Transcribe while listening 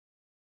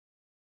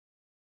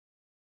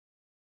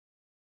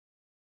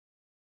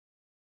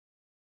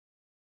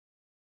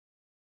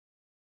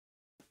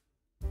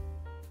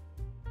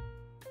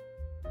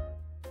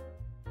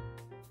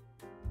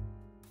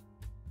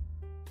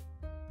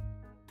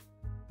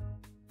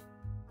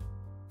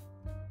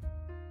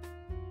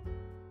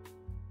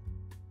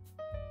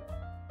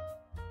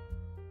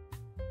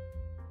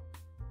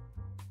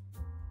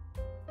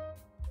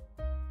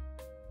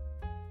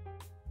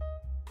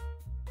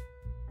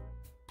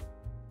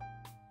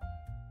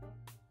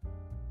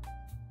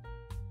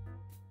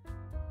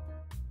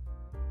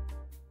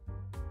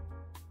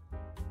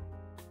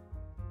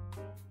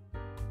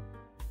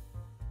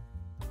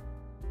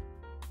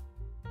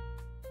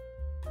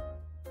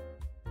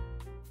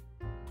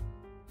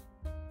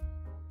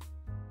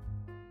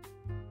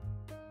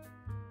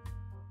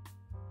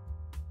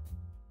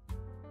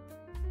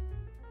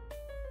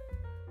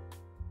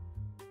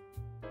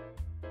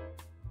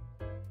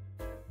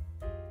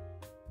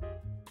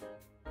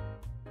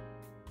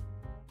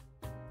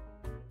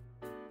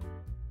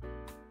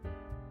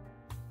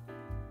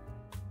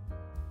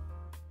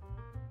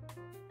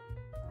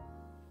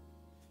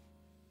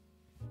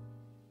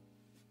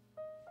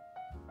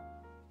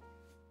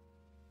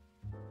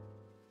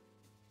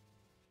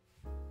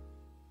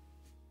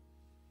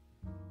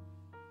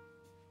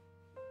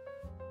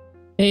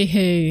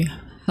Hey,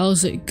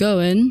 how's it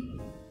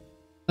going?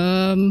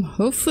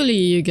 Hopefully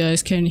you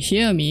guys can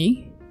hear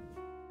me.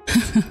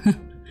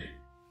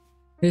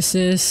 This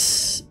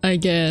is, I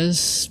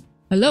guess...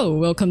 Hello,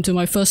 welcome to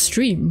my first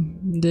stream.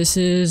 This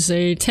is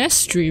a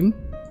test stream.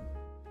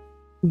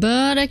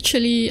 But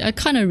actually, I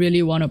kinda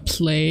really wanna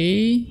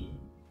play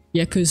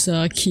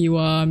Yakuza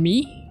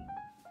Kiwami.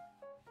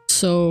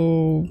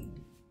 So...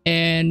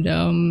 and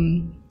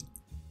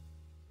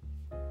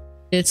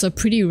it's a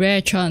pretty rare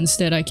chance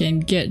that I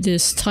can get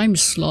this time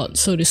slot,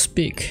 so to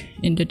speak,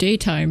 in the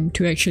daytime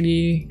to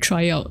actually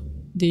try out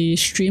the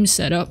stream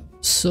setup.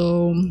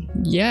 So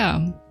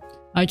yeah,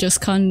 I just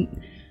can't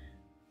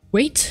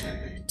wait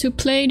to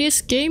play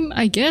this game,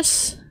 I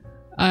guess.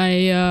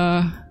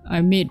 I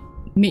made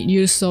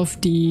use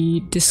of the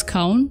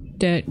discount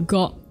that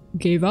GOG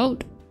gave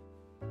out.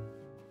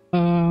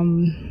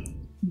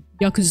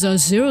 Yakuza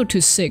 0 to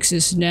 6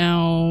 is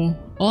now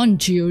on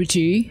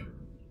GOG.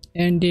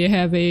 And they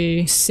have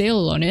a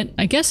sale on it.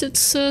 I guess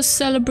it's a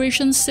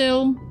celebration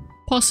sale,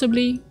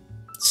 possibly.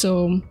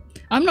 So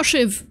I'm not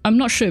sure if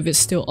it's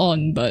still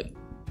on, but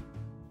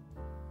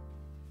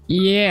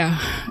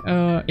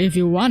yeah, if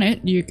you want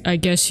it, I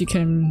guess you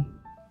can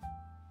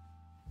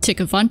take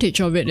advantage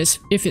of it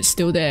if it's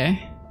still there.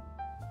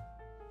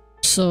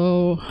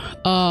 So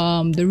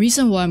the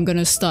reason why I'm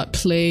gonna start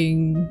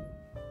playing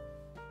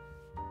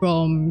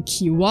from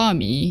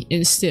Kiwami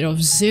instead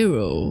of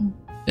 0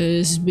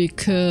 is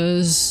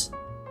because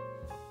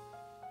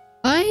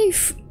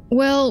I've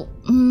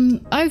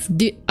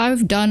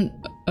done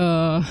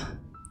a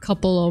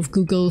couple of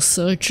Google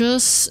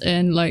searches,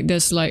 and like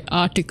there's like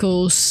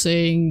articles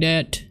saying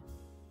that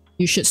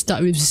you should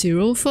start with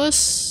 0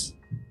 first.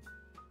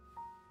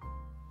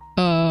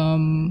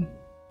 I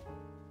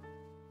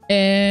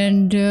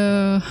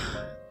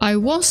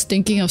was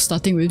thinking of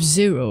starting with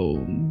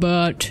 0,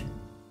 but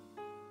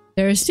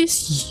there's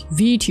this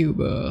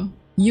YouTuber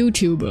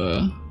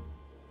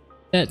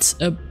that's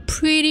a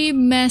pretty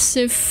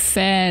massive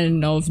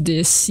fan of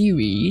this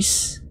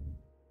series,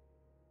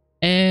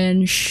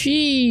 and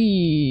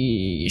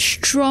she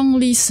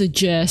strongly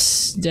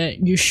suggests that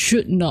you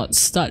should not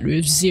start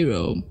with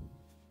 0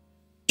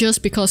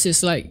 just because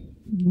it's like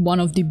one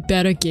of the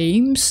better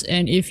games,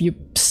 and if you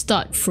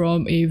start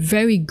from a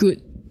very good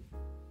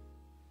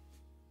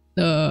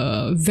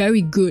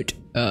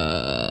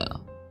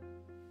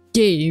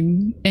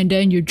game and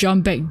then you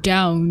jump back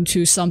down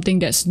to something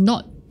that's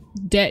not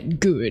that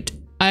good,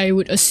 I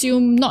would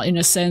assume not in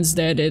a sense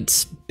that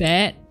it's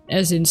bad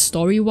as in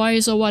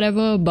story-wise or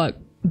whatever, but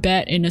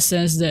bad in a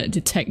sense that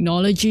the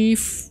technology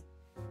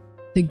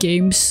the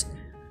games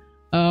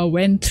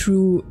went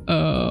through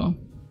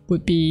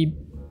would be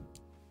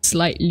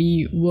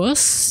slightly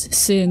worse,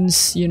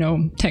 since, you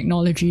know,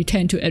 technology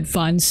tend to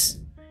advance.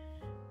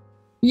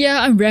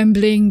 Yeah, I'm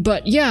rambling,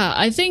 but yeah,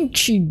 I think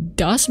she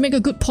does make a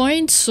good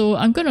point, so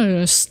I'm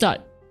gonna start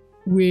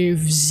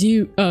with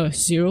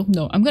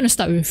I'm gonna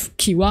start with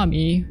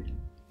Kiwami,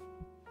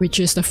 which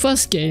is the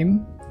first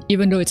game,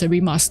 even though it's a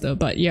remaster.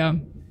 But yeah,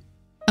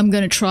 I'm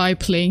gonna try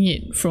playing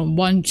it from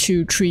 1,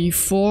 2, 3,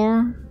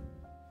 4.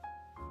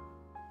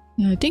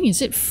 I think,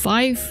 is it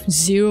 5,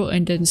 0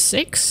 and then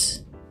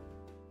 6?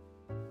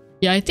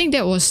 Yeah, I think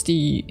that was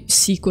the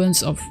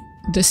sequence of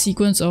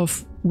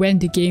when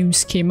the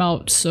games came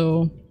out.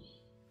 So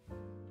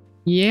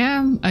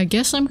yeah, I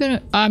guess I'm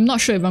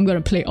not sure if I'm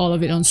gonna play all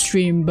of it on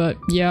stream, but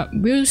yeah,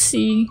 we'll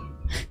see.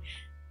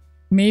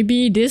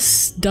 Maybe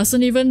this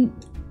doesn't even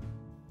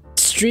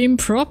stream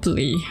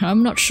properly,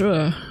 I'm not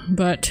sure,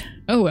 but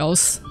oh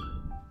wells.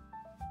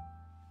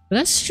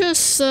 Let's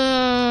just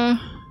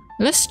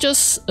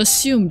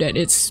assume that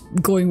it's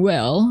going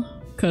well,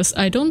 because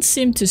I don't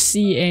seem to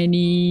see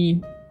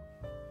any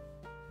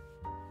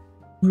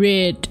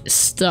red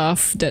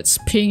stuff that's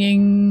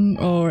pinging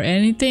or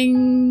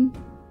anything.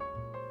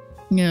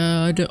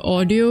 Yeah, the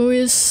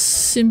audio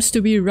seems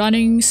to be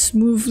running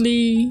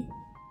smoothly.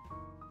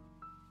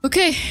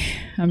 Okay,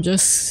 I'm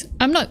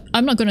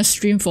not gonna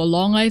stream for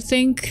long, I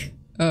think.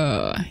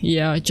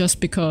 Yeah, just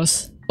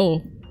because.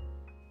 Oh,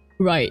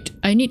 right.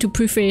 I need to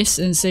preface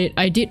and say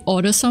I did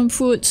order some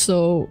food,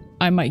 so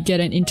I might get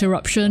an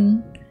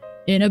interruption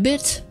in a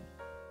bit.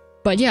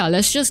 But yeah,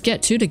 let's just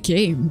get to the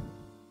game.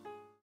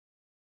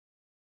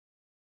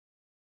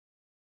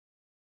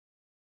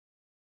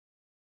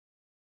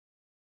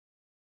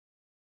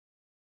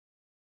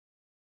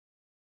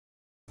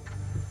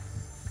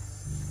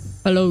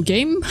 Hello,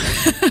 game?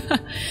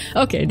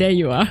 Okay, there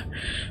you are.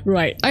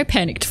 Right, I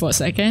panicked for a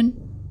second.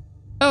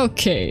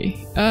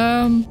 Okay,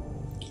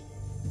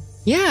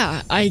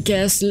 yeah, I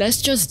guess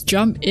let's just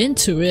jump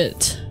into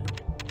it.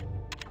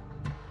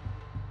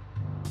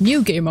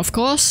 New game, of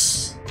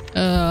course.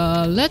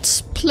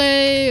 Let's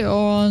play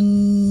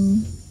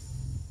on...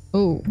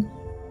 Oh.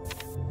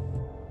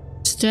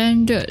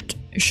 Standard.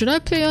 Should I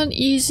play on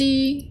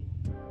easy?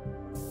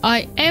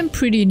 I am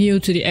pretty new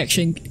to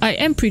action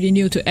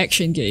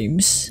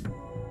games.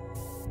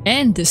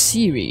 And the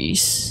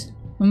series.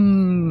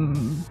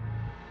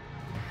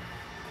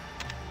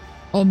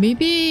 Or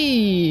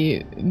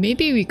maybe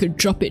we could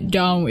drop it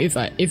down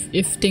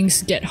if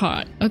things get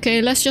hard.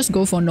 Okay, let's just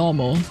go for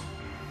normal.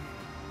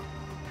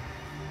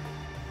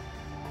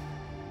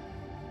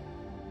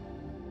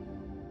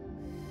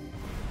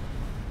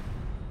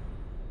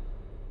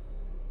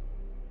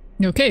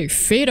 Okay,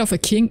 Fate of a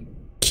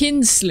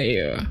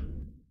Kinslayer.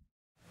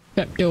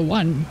 Chapter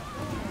 1.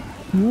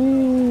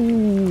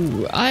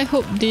 Ooh, I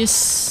hope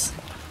this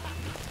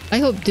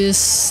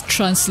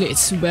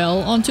translates well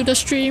onto the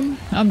stream.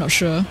 I'm not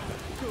sure.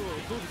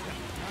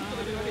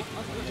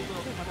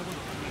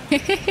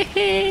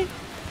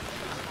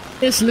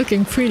 It's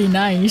looking pretty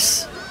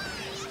nice.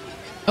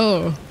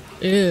 Oh,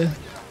 ew.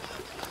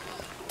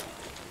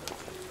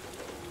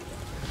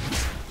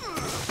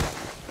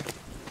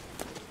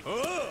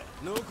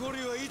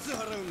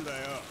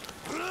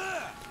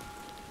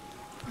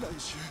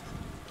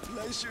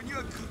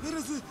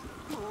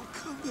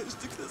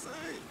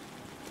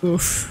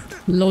 Oof.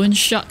 Loan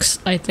sharks,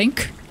 I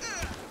think.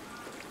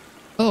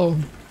 Oh.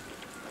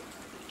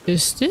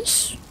 Is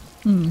this?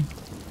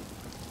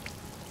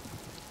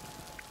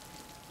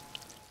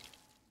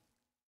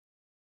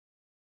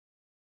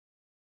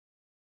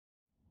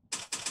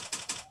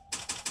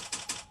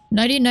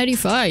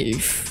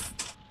 1995.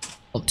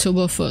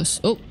 October 1st.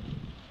 Oh.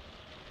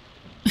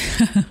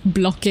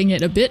 Blocking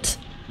it a bit.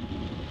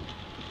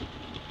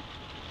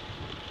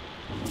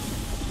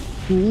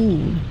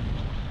 Ooh.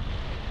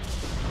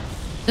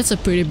 That's a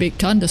pretty big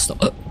thunderstorm.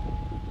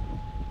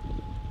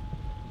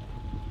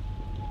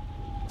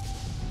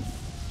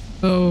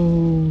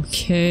 Oh.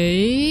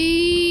 Okay.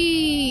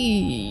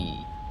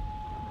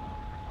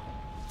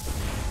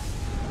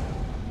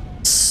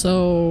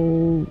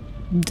 So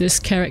this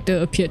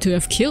character appeared to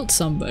have killed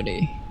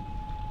somebody.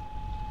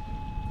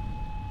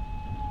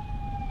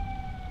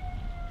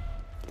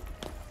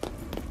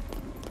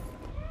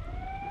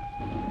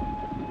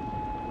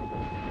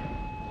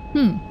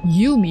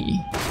 Yumi.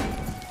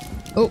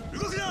 Oh.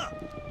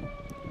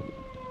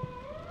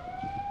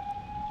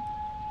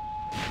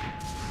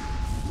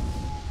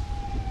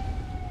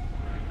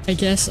 I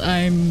guess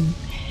I'm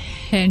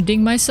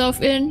handing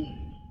myself in.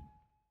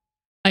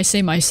 I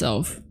say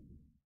myself.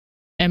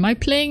 Am I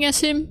playing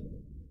as him?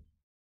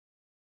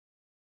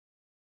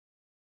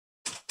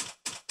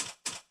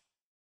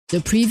 The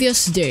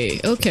previous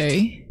day,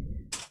 okay.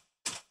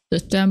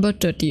 September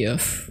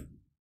 30th.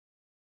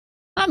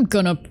 I'm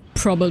gonna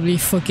probably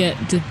forget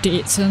the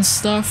dates and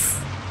stuff.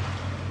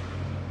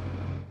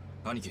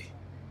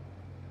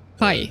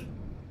 Hi.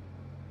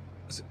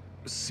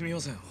 すみま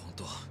せん、本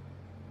当。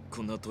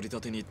こんな取り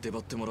立てに出張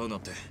ってもらうなん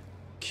て。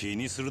気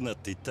にするなっ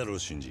て言ったろ、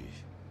シンジ。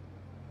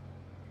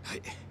は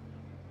い。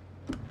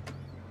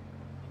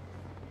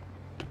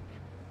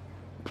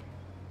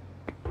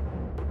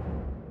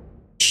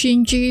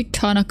Shinji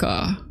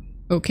Tanaka.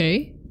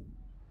 Okay.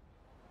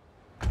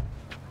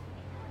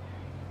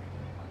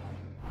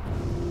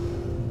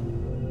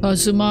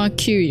 Azuma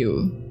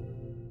Kiryu.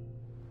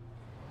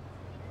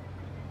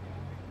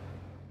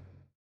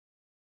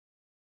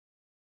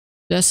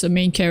 That's the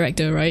main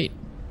character, right?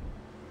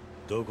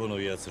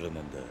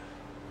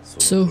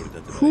 So,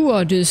 who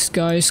are these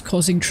guys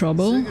causing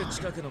trouble?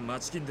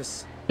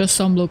 Just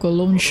some local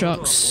loan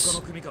sharks.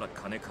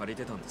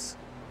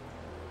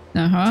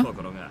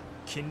 Uh-huh.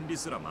 金利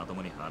すらまと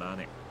もに払わ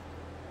ね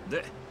え。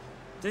で、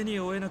手に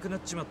負えなくな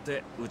っちまっ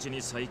てうち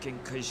に債権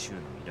回収の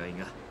依頼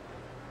が。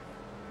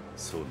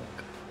そうなんか。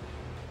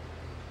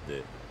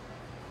で、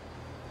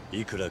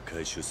いくら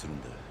回収する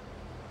んだ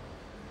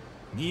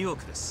？2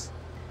億です。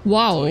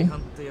Wow,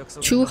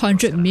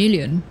 200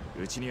 million.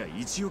 うちには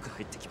1億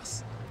入ってきま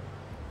す。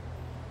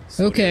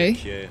Okay.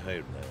 気合入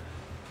るな。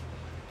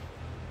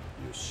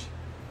よし、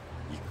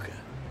行くか。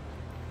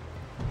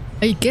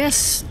I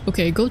guess.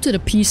 Okay, go to the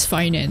peace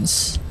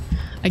finance.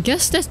 I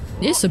guess that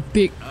is a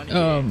big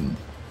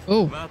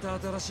oh.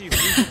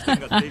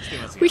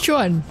 Which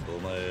one?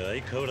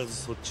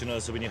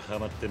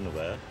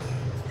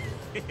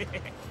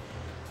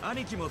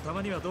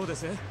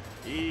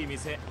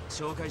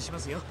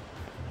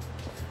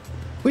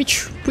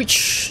 Which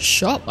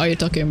shop are you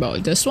talking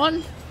about? This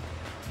one?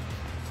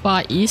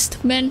 Far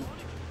East Man?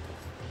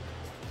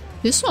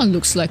 This one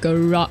looks like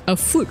a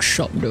food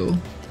shop though.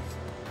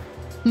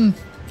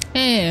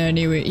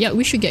 Anyway, yeah,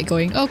 we should get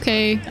going.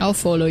 Okay, I'll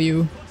follow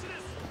you.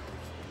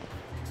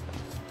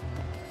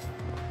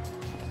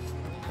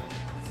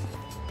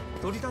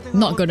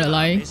 Not gonna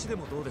lie.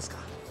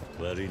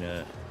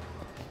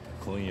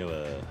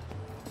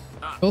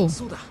 Oh.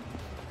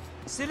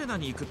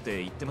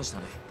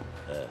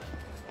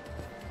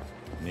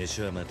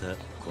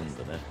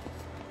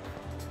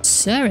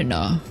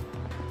 Serena.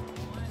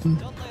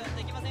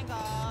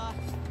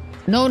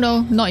 No,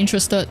 not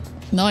interested.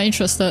 Not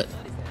interested.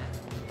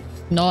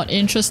 Not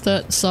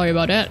interested. Sorry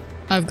about that.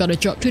 I've got a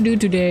job to do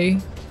today.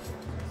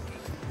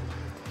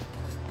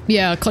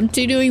 Yeah,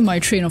 continuing my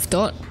train of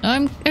thought,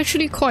 I'm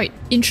actually quite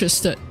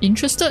interested.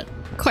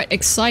 Quite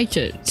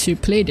excited to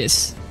play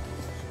this.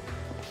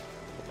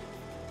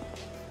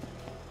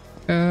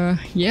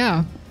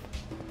 Yeah.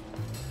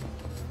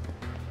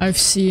 I've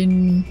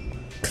seen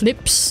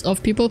clips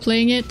of people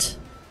playing it.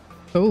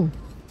 Oh.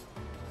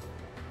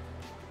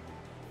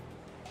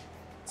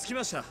 着き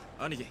ました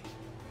兄貴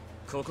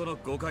ここの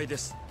5階で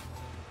す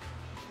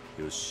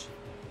よし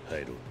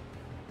入ろう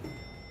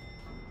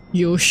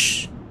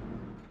Yosh.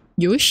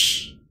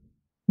 Yosh?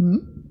 Hmm?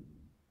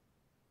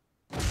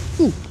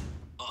 Ooh.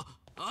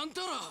 あん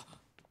たら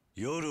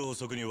夜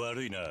遅くに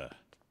悪いな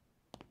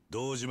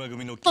堂島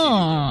組の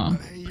Ah,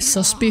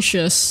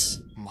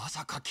 suspicious. ま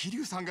さか桐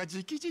生さんが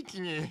直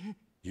々に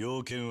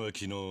要件は昨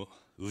日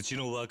うち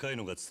の若い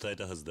のが伝え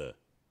たはずだ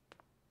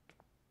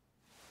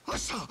明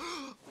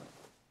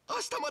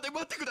日まで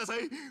待ってください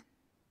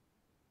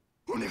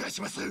お願い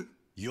します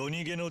夜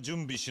逃げの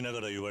準備しな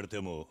がら言われて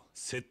も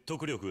説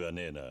得力が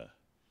ねえな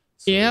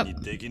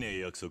Yep. できねえ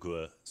約束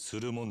はす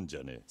るもんじ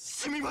ゃねえ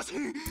すみませ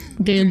ん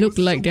They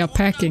look like they're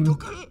packing. お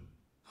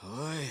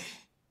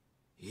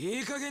い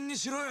いい加減に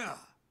しろや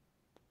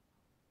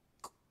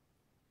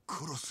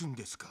殺すん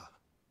ですか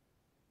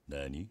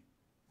何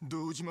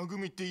堂島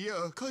組っていや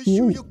回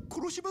収や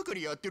殺しばか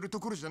りやってると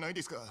ころじゃない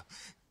ですか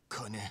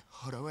金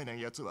払えな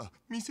いやつは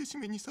見せし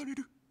めにされ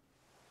る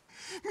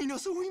みんな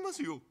そう言いま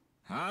すよ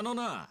あの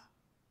な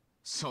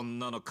そん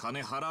なの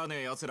金払わね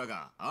え奴ら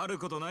がある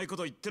ことないこ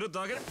と言ってる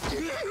だけだ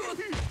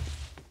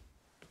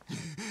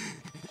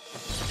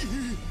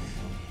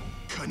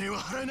金は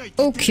払えない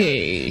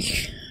Okay.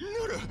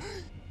 な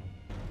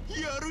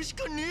らやるし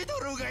かねえだ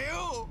ろうが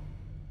よ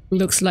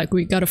Looks like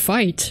we gotta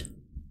fight.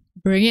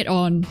 Bring it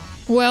on.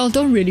 Well,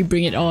 don't really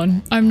bring it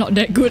on. I'm not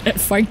that good at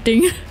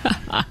fighting.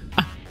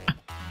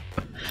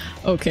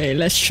 Okay,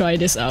 let's try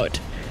this out.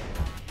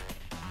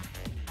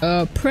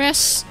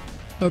 Press.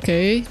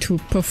 Okay, to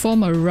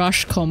perform a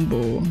rush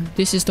combo.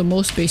 This is the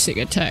most basic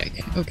attack.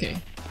 Okay.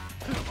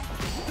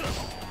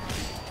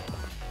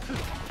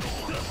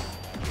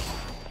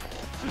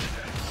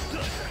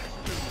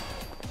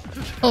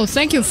 Oh,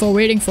 thank you for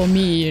waiting for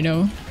me, you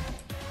know.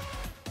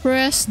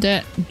 Press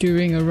that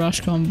during a rush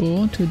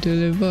combo to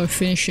deliver a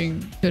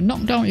finishing. The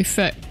knockdown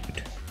effect.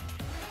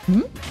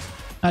 Hmm?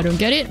 I don't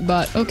get it,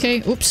 but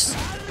okay. Oops.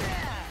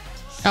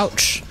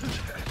 Ouch.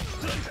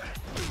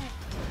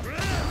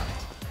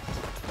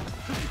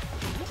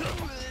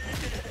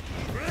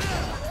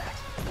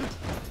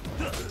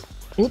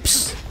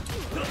 Oops.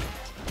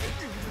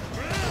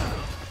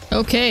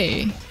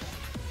 Okay.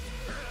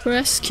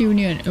 Press Q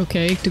near.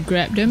 Okay, to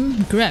grab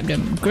them. Grab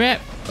them.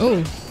 Grab.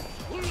 Oh.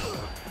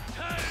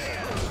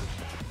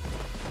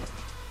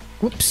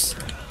 Whoops.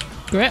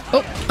 Grab.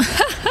 Oh.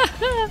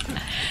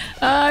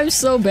 I'm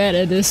so bad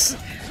at this.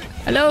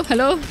 Hello,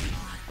 hello.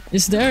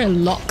 Is there a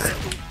lock?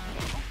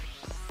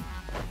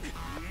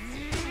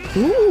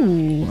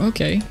 Ooh,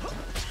 okay.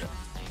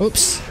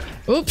 Oops.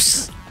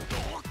 Oops.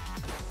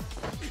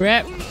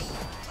 Grab.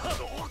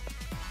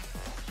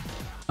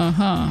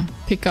 Uh-huh.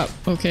 Pick up.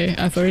 Okay,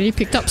 I've already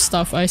picked up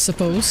stuff, I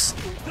suppose.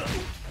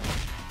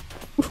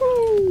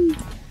 Woohoo!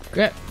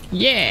 Grab.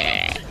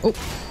 Yeah! Oh.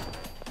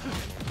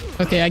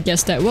 Okay, I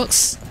guess that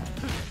works.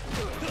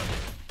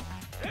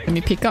 Let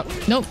me pick up.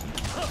 Nope.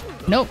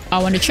 Nope.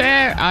 I want the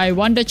chair. I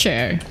want the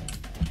chair.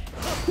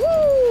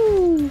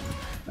 Woo!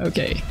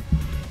 Okay.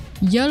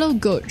 Yellow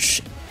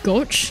gauge.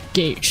 Gauge?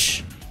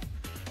 Gauge.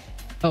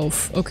 Oh,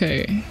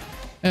 okay.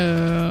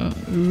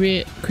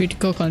 Red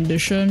critical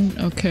condition.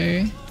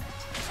 Okay.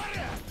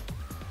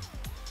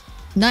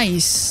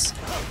 Nice.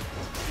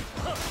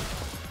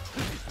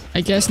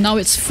 I guess now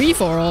it's free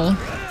for all.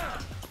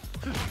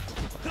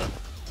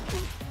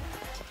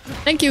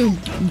 Thank you,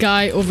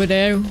 guy over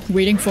there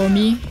waiting for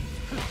me.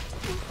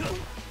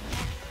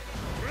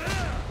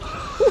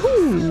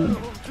 Woohoo!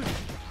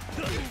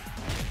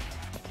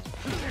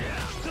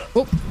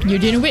 Oh, you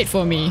didn't wait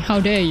for me. How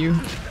dare you?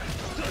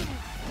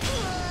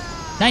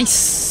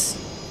 Nice.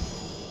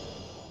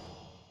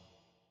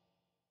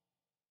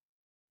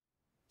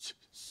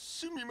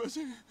 すみま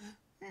せん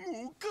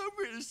もう勘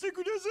弁して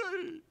くださ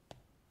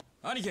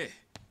い兄貴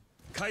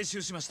回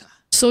収しました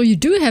So you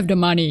do have the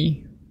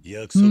money.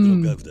 約束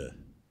の額だ、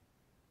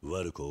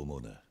悪く思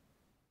うな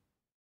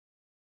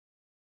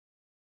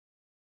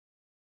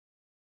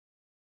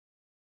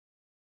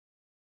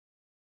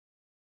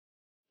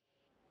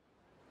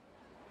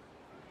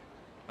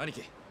兄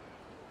貴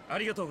あ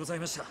りがとうござい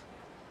ました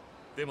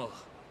でも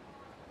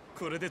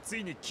これでつ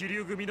いに気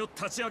流組の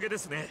立ち上げで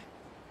すね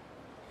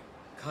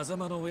風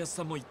間のおやつ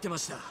さんも言ってま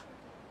した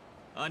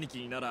兄貴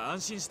になら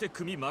安心して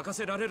組任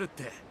せられるっ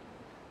て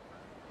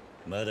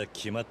まだ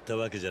決まった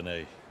わけじゃな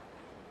い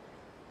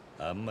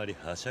あんまり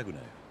はしゃぐな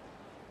よ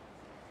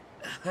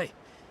はい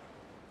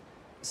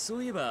そ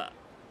ういえば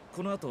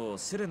この後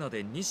セレナ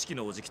で錦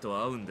のおじき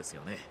と会うんです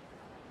よね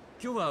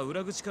今日は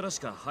裏口からし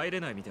か入れ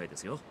ないみたいで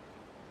すよ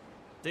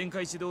天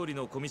下一通り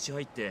の小道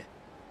入って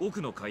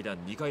奥の階段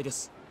2階で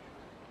す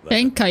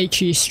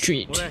Tenkaichi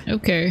Street.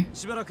 Okay.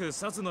 しばらく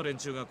札の連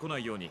中が来な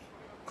いように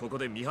ここ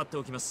で見張って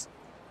おきます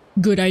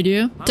Good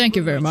idea. Thank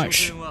you very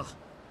much.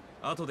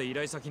 後で依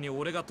頼先に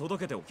俺が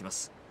届けておきま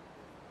す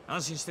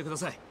安心してくだ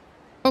さい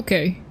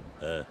Okay.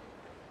 ああ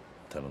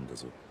頼んだ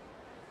ぞ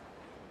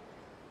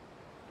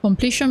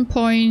Completion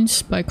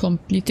points by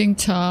completing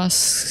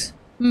tasks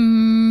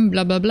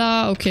Blah blah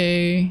blah,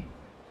 okay.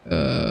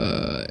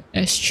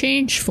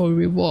 Exchange for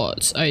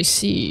rewards, I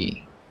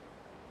see.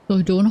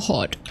 So don't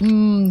hoard.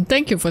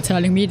 Thank you for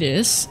telling me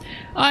this.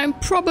 I'm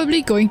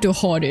probably going to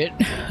hoard it.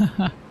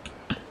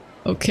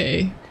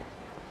 Okay.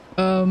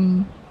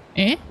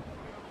 Eh?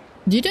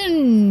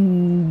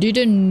 Didn't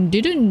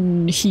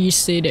he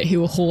say that he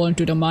will hold on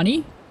to the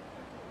money?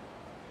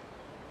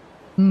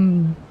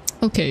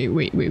 Okay,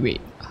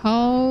 wait.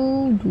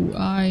 How do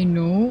I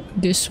know?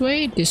 This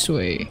way? This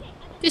way.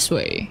 This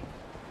way.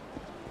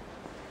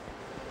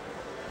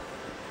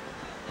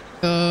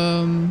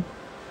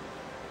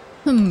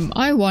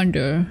 I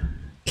wonder,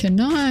 can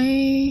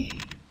I...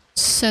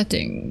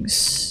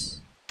 Settings.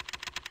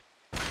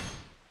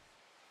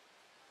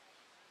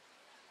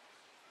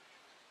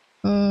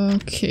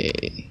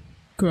 Okay.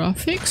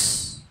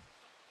 Graphics?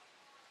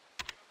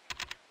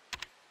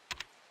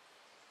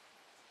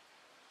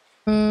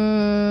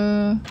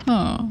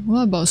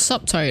 What about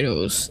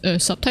subtitles?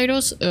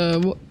 Subtitles?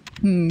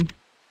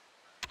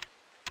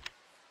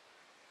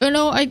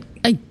 No, I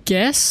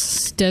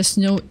guess there's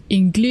no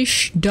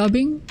English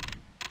dubbing.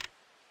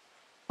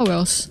 How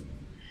else?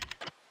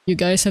 You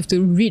guys have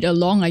to read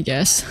along, I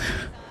guess.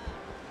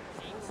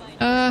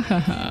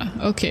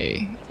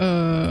 Okay.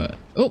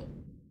 Oh.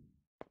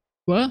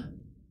 What?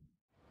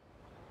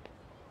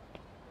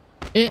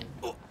 Eh?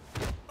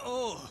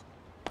 Oh,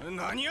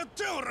 何やっ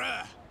てん俺。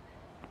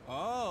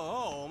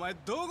お前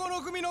どこ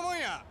の組のもん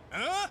や。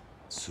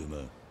すま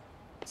ん。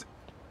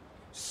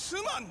す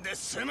まんで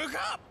済む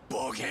か、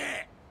ボ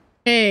ケ。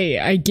Hey,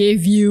 I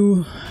gave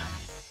you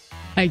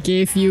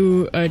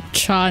a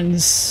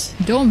chance.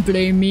 Don't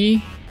blame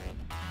me.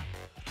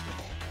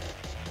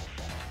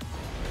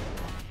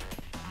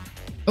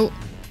 Oh,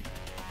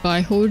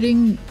 by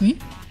holding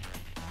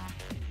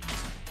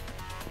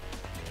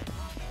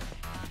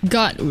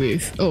guard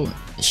with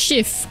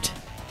shift.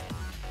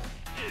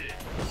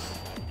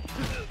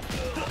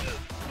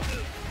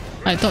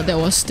 I thought that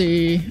was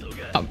the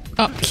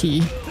up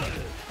key.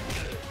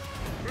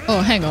 Oh,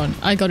 hang on.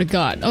 I got a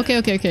guard.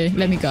 Okay.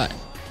 Let me guard.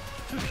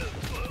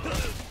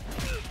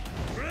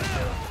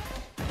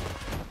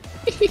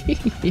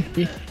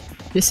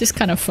 This is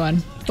kind of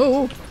fun.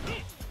 Oh.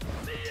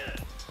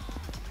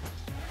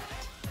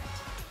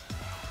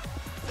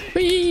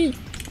 Whee!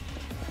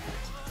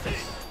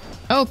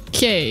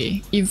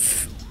 Okay.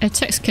 If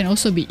attacks can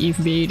also be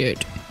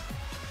evaded.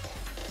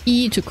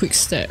 E to quick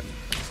step.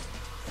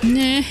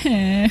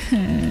 Okay.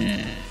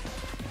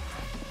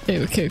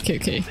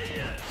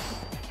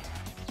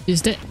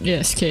 Is that?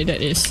 Yes, okay,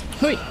 that is.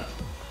 Hui!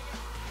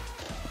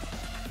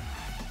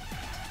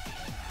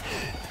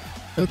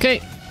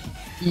 Okay.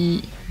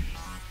 E.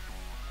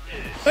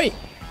 Hui!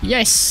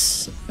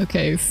 Yes!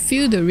 Okay,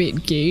 fill the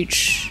rate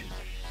gauge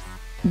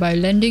by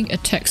landing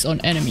attacks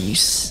on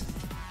enemies.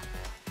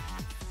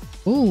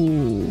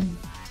 Ooh.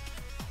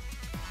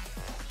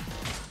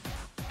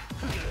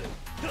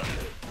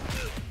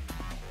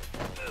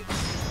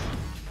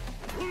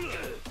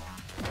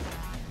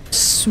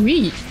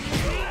 Sweet.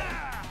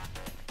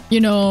 You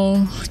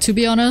know, to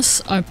be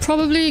honest, I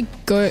probably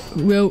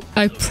will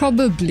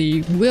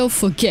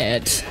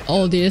forget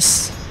all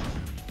these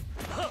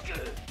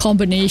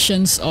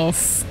combinations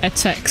of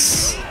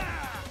attacks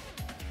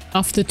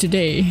after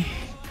today.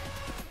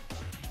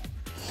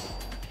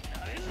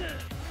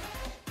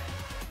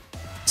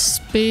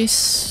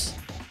 Space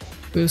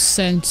will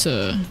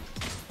center.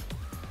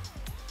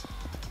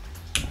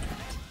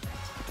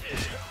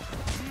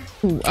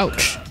 Ooh,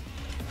 ouch.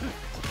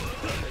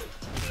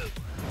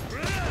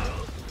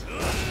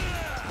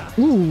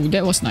 Ooh,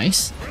 that was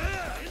nice.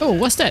 Oh,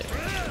 what's that?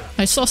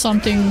 I saw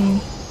something...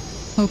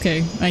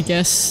 Okay, I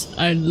guess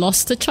I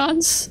lost the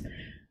chance.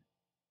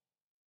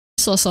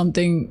 Saw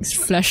something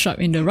flash up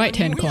in the right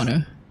hand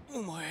corner.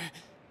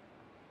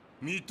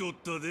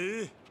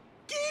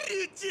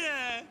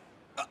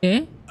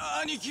 Eh?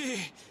 兄貴、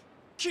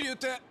桐生っ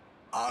て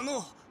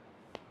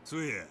そ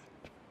うや、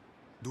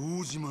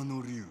堂島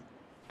の竜、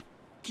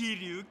桐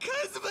生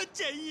一馬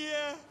ちゃん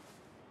や。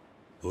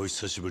お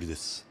久しぶりで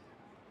す、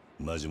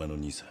真島の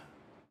兄さん。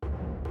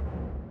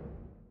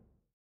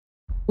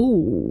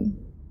Ooh.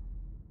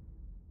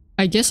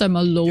 I guess I'm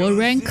a lower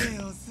rank.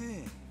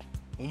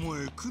 お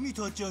前、組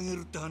立ち上げ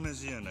るって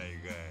話やないかい。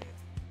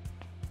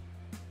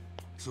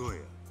そう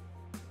や、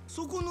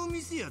そこの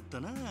店やった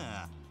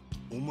な。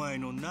お前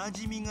の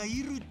馴染みが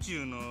いるっち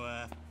ゅうの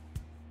は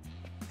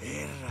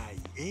え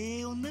ら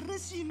い女ら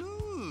しいの。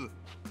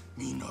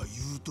みんな言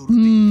うとる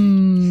で、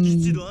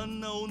一度あん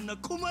な女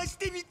こまし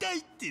てみたい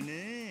って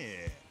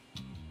ね。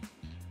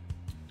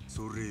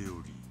それ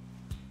より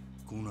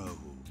このアホ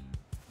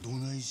ど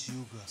ないしよ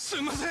うか。す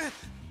いません、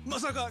ま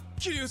さか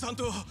桐生さん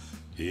と。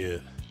いや、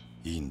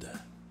いいんだ。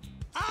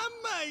甘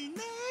い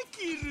な、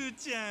桐生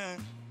ちゃん。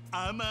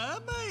甘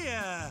々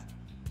や。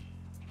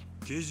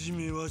けじ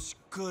めはし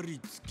っかり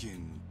つけ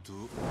んと。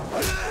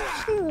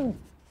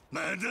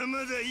まだ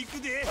まだ行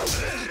くで。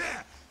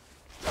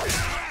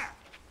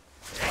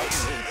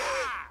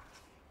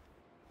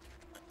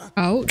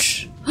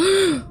Ouch.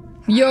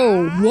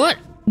 Yo, what?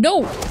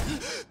 No!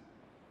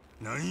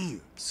 何や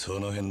そ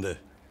の辺で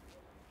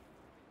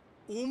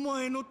お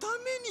前のた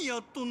めにや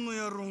っとんの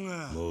やろ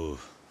が。もう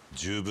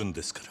十分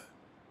ですから。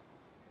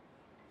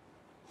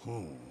ほ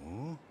う。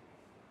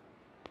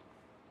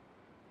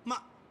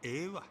ま、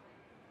ええわ。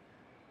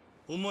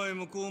お前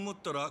もこう思っ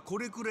たらこ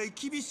れくらい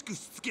厳しくし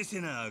つけ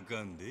せなあ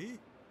かんで。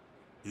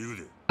言う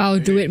で。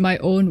 I'll do it my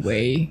own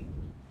way.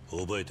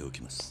 覚えてお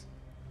きます。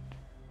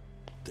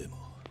でも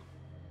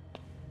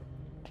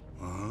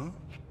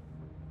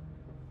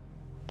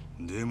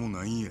でも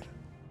なんや。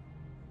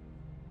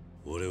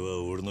俺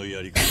は俺のや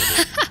り方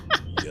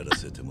でやら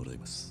せてもらい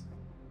ます。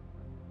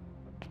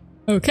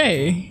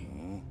Okay.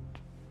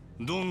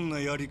 どんな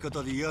やり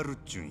方でやる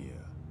っちゅうんや。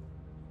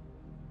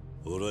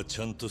俺はち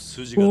ゃんと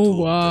筋が通った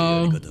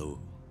やり方を。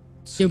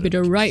It'll be the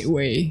right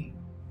way.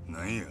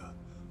 なんや、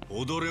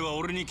踊れは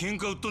俺に喧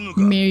嘩売っとんの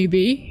か。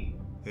 Maybe.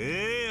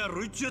 や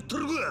ろいちやっと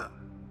るか。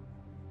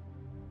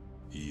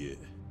いいえ、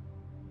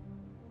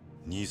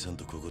兄さん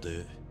とここ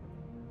で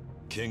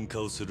喧嘩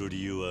をする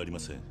理由はありま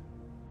せん。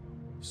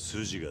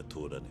筋が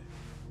通らね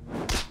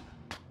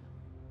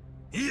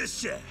よっ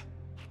しゃ、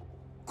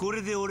こ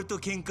れで俺と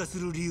喧嘩す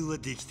る理由は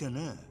できた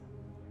な。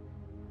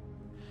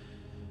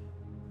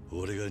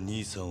俺が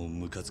兄さんを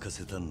ムカつか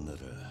せたんなら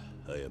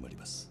謝り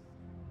ます。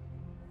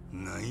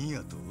なん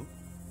やと。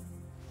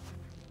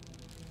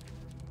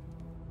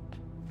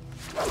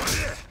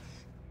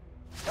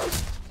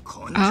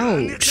こんじゃ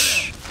ねえか。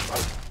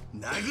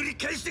殴り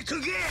返して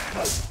くけ。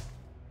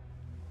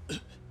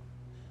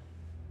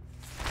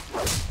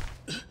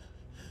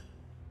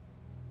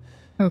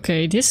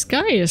Okay, this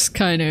guy is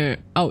kinda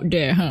out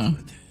there, huh?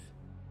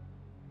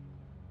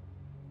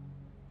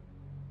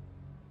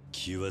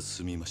 気は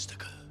済みました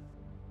か。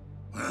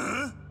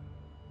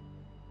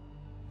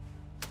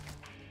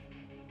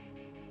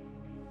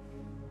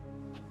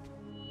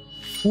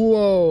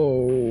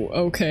Whoa.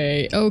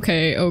 Okay,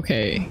 okay,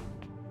 okay.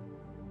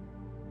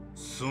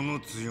 その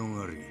強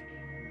がり、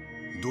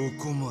ど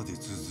こまで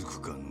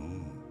続くかの。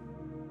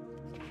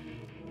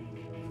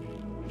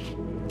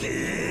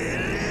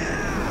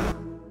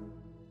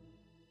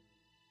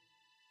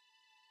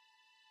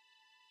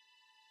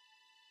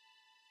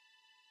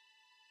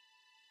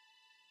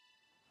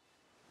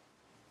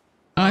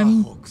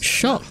I'm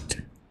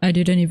shocked. I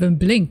didn't even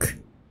blink.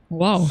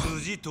 Wow.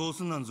 筋通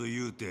すなんぞ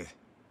言うて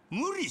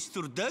無理し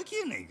とるだけ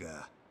やない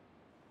か。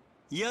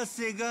痩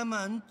せ我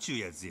慢っちゅう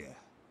やつや。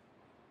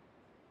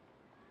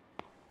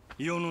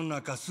世の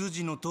中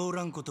筋の通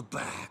らんことば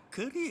っ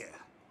かりや。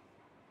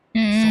そ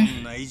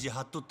んな意地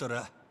張っとった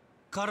ら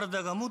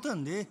体が持た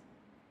んで。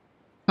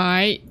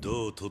はい。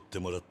どう取って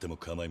もらっても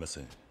構いませ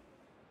ん。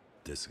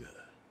ですが、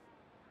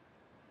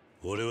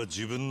俺は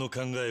自分の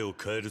考えを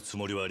変えるつ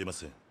もりはありま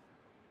せん。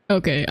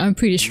Okay, I'm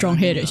pretty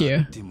strong-headed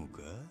here. でも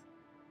か。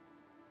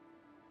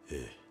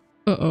え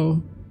え。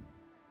Uh-oh.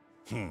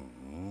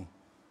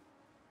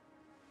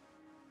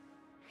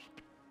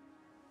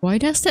 Why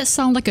does that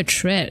sound like a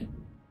threat?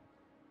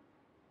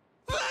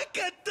 わ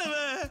かった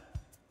わ。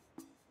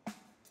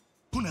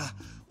ほな、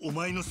お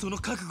前のその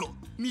覚悟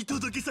見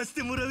届けさせ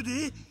てもらう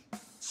で。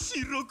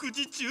四六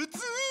時中ずーっ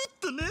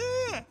とね。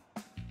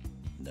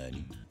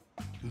何？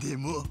で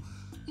も、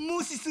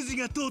もし筋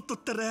が通っとっ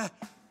たら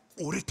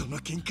俺との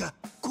喧嘩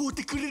買う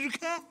てくれるか。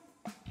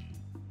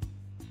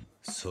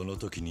その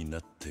時にな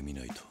ってみ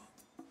ないと。よ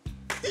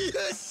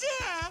っし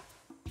ゃ。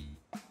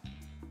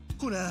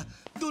ほら、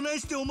どない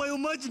してお前を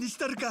マジにし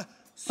たるか。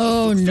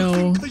Oh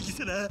no. 会議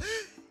せな。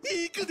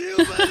行くでお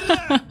前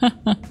ら。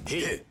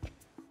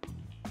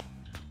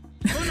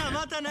ほな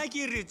またな、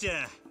キルち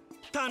ゃ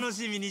ん。楽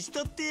しみにし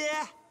とってや。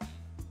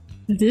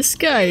This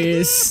guy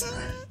is ワ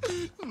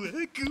ク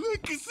ワ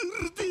クす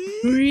るで。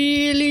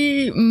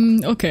 really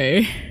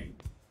okay.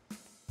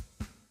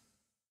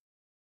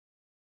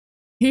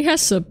 He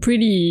has a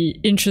pretty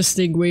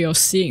interesting way of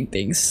seeing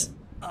things.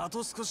 あ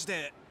と少し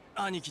で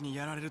兄貴に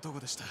やられるとこ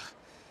でした。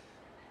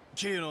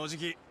キウのおじ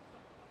き、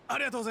あ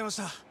りがとうございまし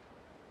た。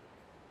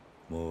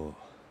もう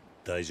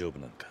大丈夫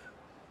なのか。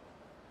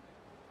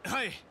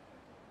はい、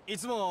い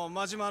つも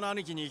真島の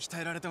兄貴に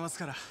鍛えられてます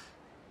から。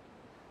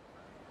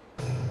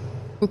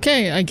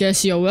Okay, I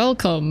guess you're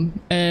welcome.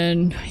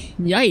 And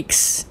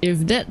yikes,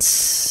 if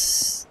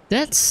that's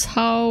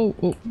how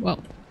well,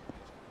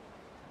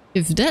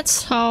 if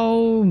that's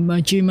how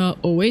Majima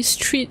always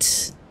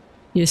treats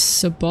his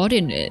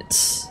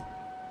subordinates.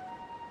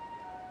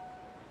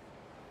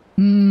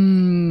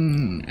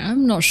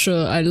 I'm not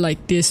sure I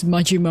like this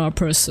Majima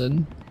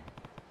person.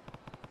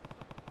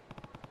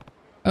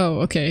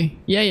 Oh, okay.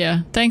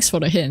 Yeah, thanks for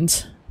the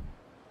hint.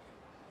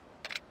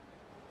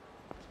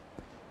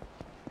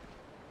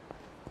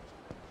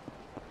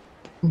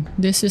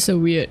 This is a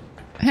weird...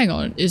 Hang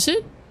on, is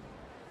it?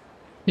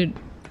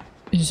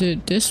 Is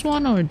it this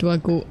one or do I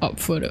go up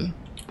further?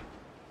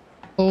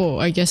 Oh,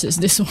 I guess it's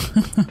this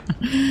one.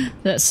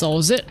 That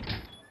solves it.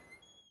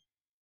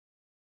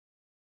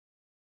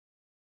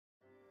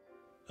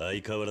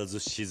 相変わら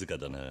ず静か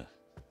だな。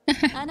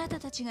あなた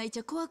たちがいち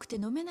ゃ怖くて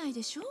飲めない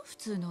でしょ、普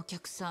通のお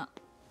客さん。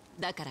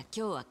だから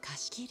今日は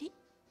貸し切り。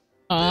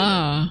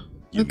Ah,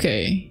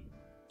 okay.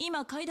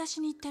 今買い出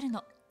しに行ってる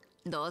の。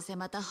どうせ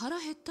また腹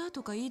減った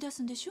とか言い出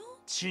すんでしょ。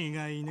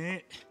違い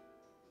ね。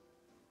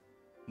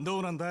ど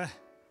うなんだ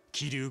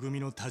気流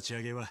組の立ち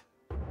上げは。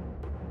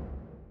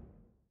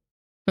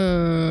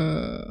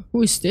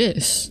Who is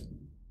this?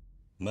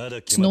 まだ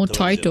It's 決ま no っ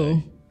たわけじゃない。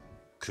 title.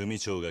 組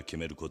長が決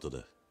めること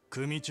だ。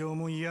組長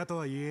も嫌と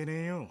は言え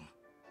ねえよ。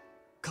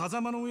風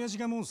間の親父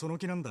がもうその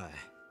気なんだ。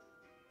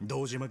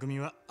堂島組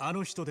はあ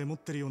の人で持っ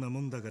てるような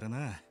もんだから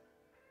な。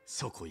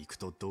そこ行く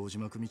と堂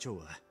島組長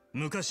は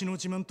昔の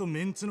自慢と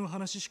メンツの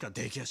話しか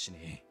できやし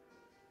ね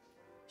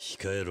え。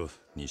控えろ、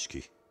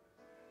錦。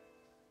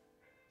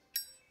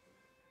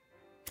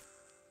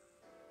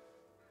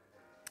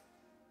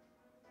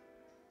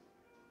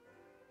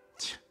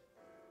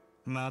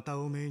また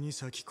おめえに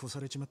先越さ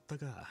れちまった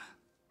か。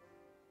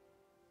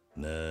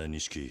なあ、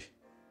錦。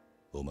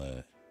お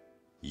前、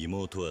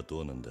妹はど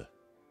うなんだ？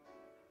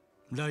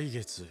来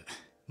月、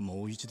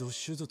もう一度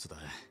手術だ。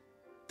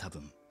多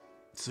分、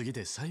次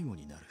で最後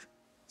になる。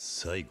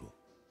最後？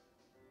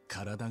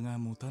体が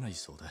持たない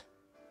そうだ。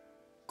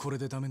これ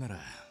でダメなら、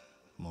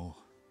も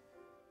う。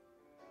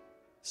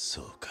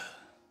そうか。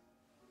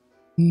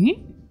Hmm?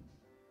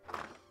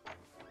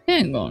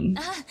 Hang on.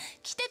 あ、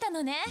来てた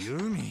のね。ユ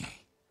ミ。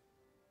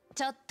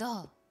ちょっ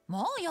と、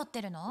もう酔っ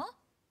てるの？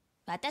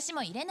私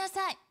も入れな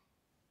さい。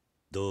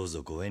どう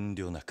ぞご遠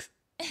慮なく。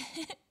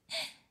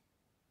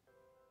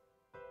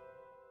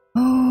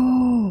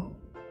Oh.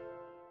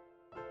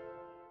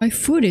 My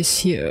food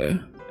is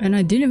here, and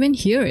I didn't even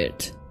hear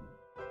it.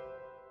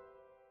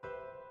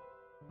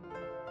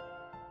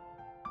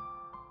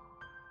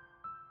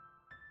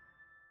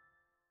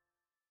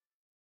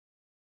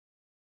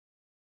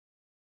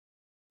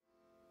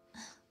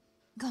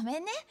 Few ごめ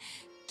んね。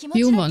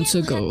Few months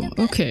ago.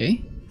 Okay.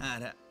 あ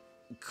ら、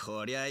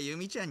こりゃユ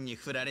ミちゃんに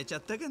振られちゃ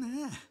ったかな。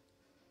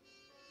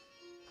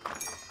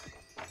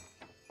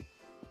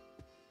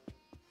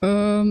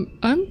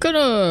I'm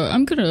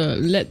gonna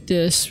let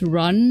this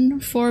run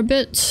for a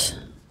bit.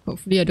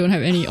 Hopefully I don't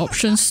have any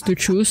options to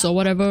choose or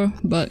whatever.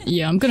 But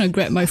yeah, I'm gonna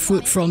grab my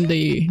food from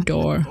the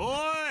door.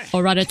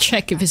 Or rather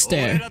check if it's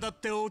there.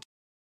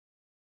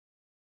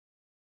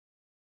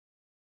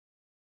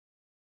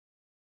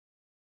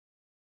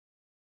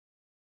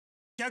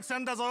 お客さ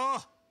んだぞ。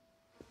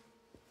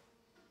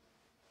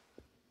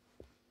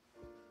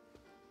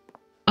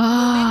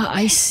Ah,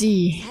 I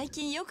see. 最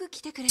近よく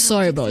来てくれる。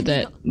 Sorry about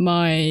that.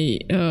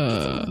 My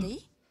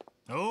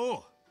お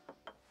う。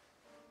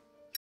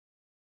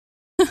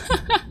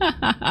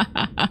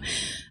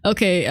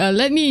 Okay,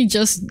 let me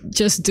just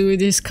do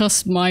this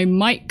cause my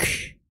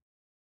mic.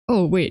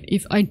 Oh wait,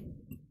 if I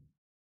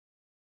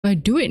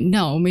do it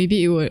now,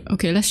 maybe it would.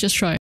 Okay, let's just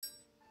try.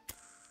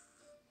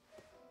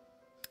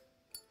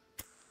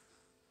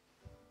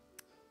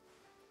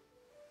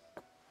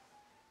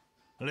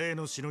 例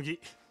のしのぎ、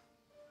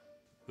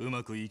う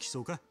まくいきそ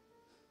うか？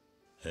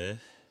え？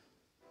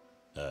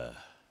あ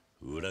あ、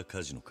裏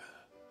カジノか。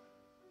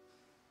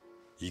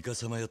イカ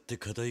サマやって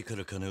固いか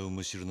ら金を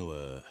むしるの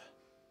は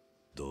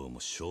どうも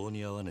性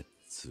に合わねっ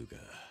つうが。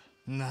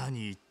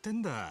何言って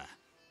んだ。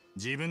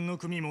自分の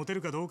組持て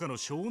るかどうかの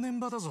正念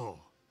場だぞ。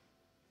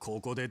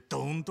ここで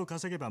ドーンと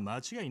稼げば間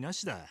違いな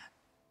しだ。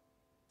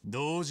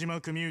堂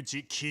島組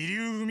内気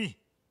流組、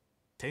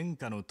天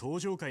下の登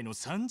場界の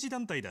三次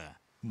団体だ。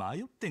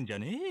迷ってんじゃ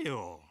ねえ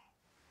よ。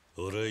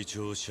俺は一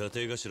応射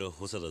程頭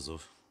補佐だ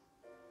ぞ。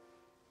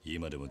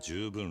今でも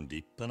十分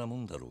立派な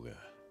もんだろうが。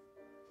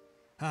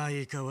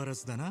相変わら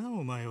ずだな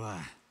お前は。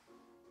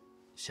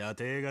射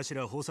程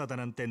頭補佐だ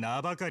なんて名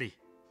ばかり。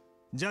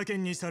邪険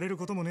にされる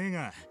こともねえ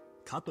が、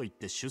かといっ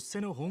て出世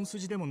の本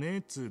筋でもねえ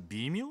っつう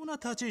微妙な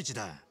立ち位置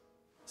だ。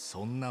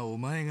そんなお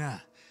前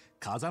が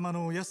風間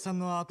のおやっさん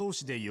の後押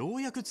しでよ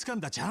うやく掴ん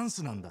だチャン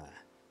スなんだ。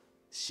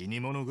死に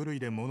物狂い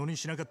で物に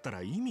しなかった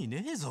ら意味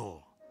ねえ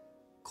ぞ。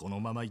こ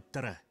のまま行っ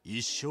たら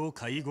一生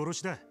飼い殺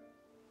しだ。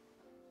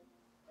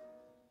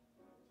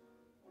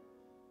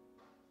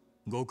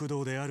極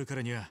道であるか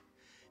らには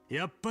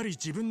やっぱり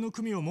自分の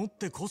組を持っ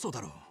てこそ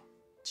だろう。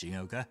違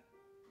うか？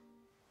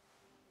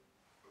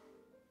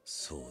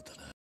そう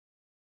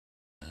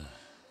だな。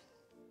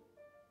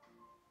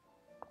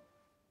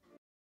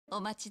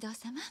お待ちどう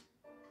さま。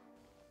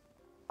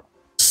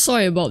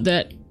 Sorry about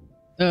that.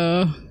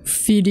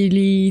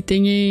 Fiddly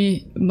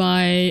thingy.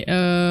 My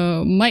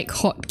mic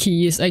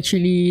hotkey is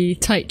actually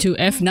tied to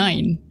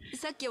F9.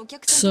 さっきお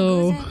客さん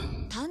と偶然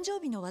誕生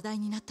日の話題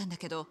になったんだ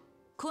けど、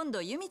今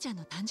度ユミちゃん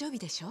の誕生日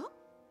でしょ。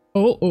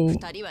 Oh oh.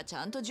 二人はち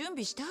ゃんと準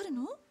備してある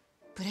の？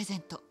プレゼ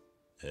ント。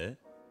え？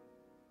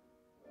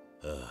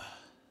ああ、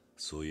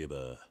そういえば。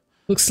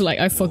Looks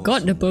like I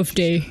forgot the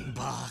birthday.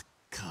 バ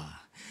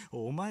カ、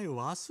お前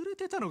忘れ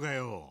てたのか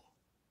よ。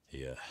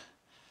いや、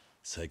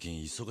最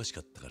近忙し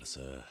かったからさ。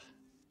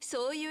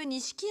そういう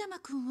錦山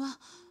くんは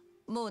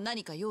もう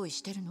何か用意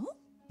してるの？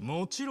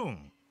もちろ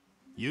ん。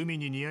ユミ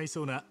に似合い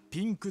そうな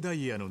ピンクダ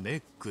イヤのネ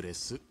ックレ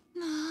ス。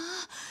ま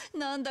あ、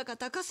なんだか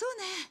高そ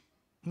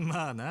うね。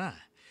まあな。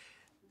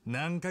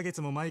何ヶ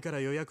月も前から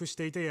予約し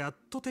ていてやっ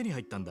と手に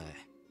入ったんだ。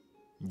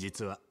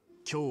実は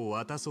今日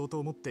渡そうと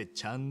思って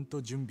ちゃん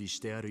と準備し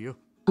てあるよ。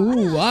Ooh,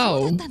 そうだ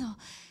wow. ったの。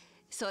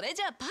それ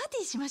じゃあパーテ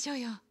ィーしましょう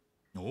よ。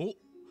お、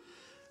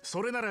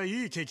それなら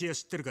いいケーキ屋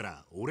知ってるか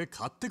ら俺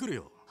買ってくる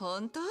よ。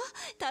本当？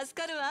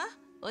助かるわ。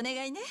お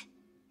願いね。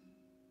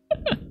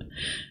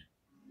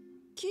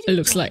It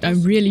looks like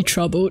I'm really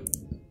troubled.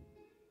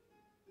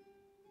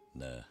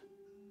 なあ、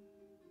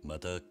ま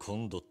た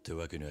今度って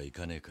わけにはい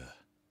かねえか。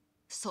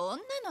そん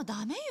なの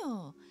ダメ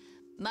よ。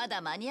ま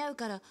だ間に合う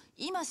から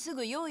今す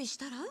ぐ用意し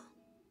たら？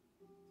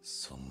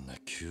そんな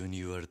急に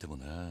言われても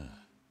な。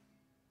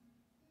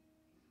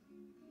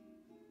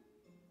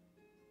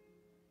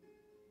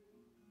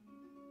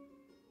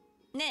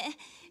ね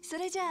え、そ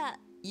れじゃあ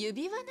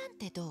指輪なん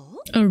てど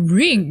う？ A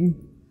ring?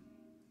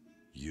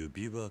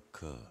 指輪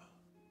か。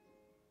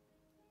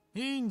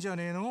いいんじゃ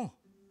ねえの？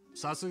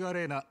さすが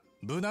レイナ、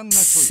無難なチョ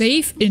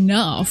イス。 Safe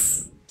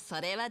enough. そ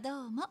れは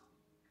どうも。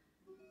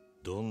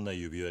どんな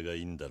指輪が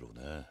いいんだろう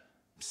な。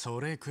そ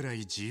れくらい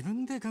自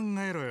分で考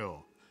えろ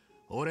よ。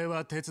俺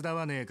は手伝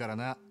わねえから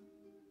な。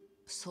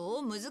そ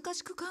う難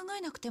しく考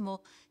えなくて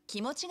も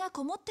気持ちが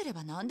こもってれ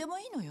ば何でも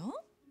いいのよ。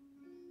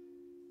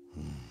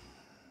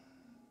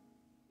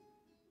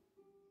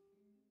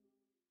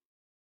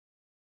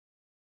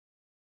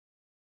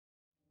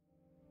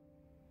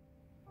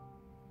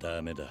ダ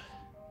メだ。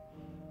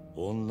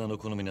女の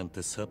好みなん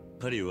てさっ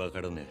ぱりわか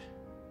らね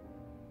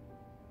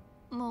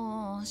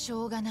もうし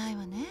ょうがない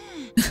わね。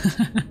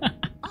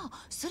あ、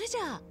それじ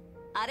ゃあ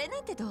あれ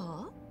なんてど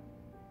う？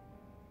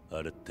え。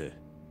あれって。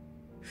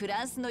フ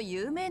ランスの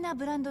有名な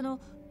ブランドの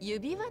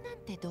指輪なん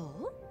て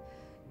どう？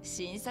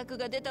新作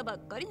が出たば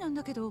っかりなん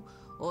だけど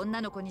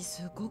女の子に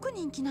すごく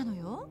人気なの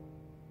よ。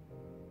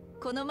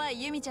この前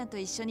ユミちゃんと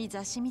一緒に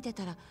雑誌見て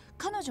たら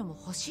彼女も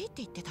欲しいって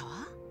言ってた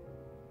わ。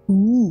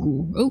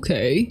Ooh,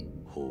 okay.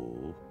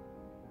 ほ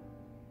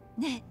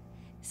う。ね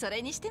え、そ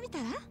れにしてみた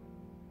ら？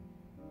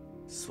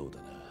そう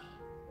だな。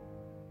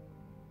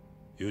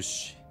よ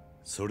し、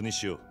それに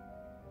しよう。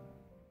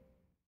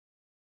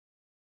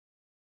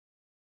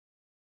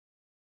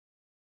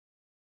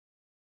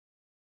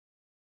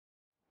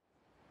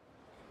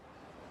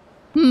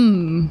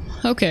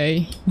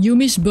Okay.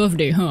 Yumi's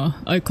birthday, huh?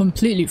 I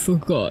completely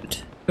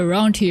forgot.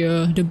 Around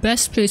here, the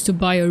best place to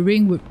buy a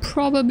ring would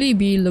probably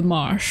be Le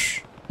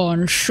Marche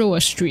on Showa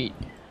Street.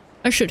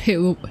 I should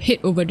head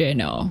over there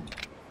now.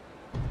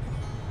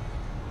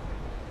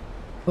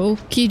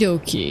 Okie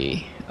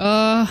dokie.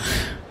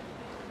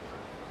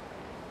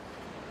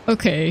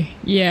 Okay,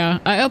 yeah,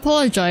 I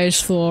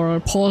apologize for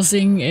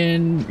pausing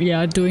and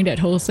doing that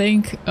whole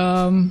thing.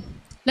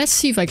 Let's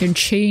see if I can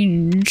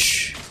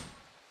change.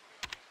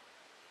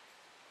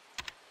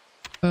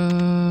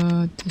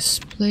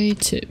 Display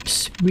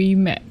tips,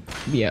 remap,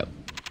 yep.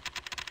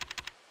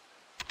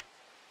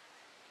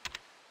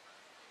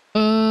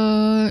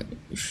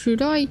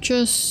 Should I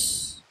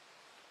just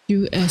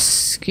do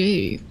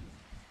escape?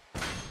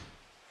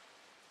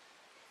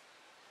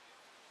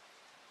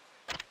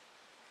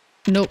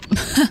 Nope.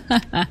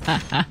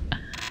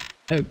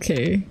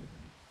 Okay.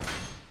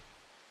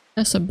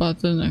 That's a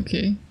button,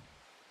 okay.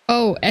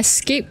 Oh,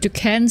 escape to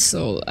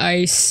cancel,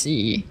 I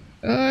see.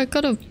 I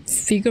gotta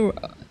figure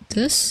out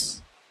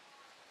this.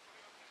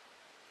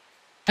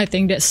 I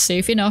think that's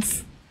safe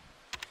enough.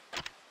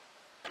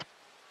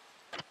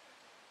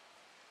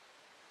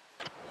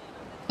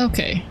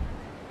 Okay.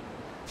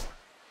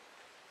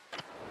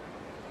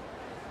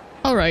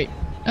 Alright.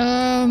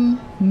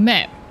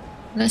 Map.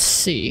 Let's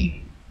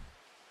see.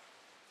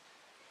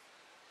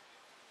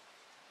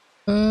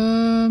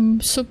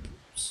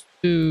 Supposed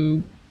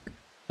to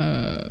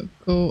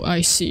go,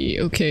 I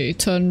see. Okay,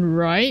 turn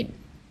right.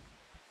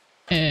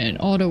 And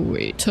all the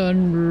way,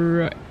 turn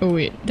right. Oh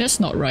wait, that's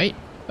not right.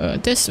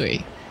 This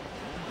way.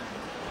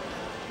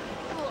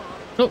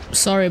 Oh,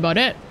 sorry about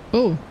that.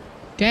 Oh,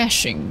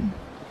 dashing.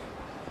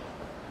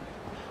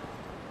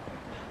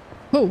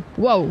 Oh,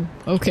 whoa.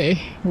 Okay,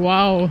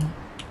 wow.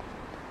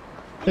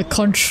 The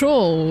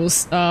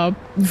controls are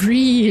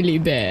really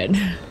bad.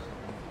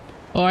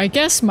 Or I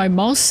guess my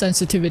mouse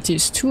sensitivity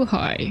is too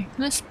high.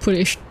 Let's put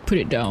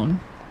it down.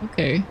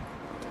 Okay.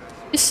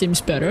 This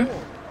seems better.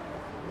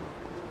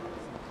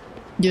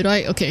 Did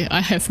I? Okay,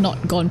 I have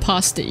not gone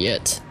past it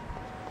yet.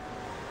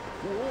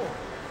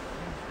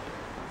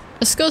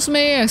 Excuse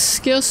me,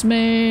 excuse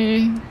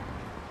me.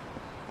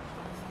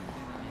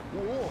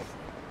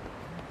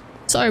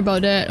 Sorry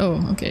about that. Oh,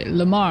 okay,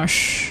 Le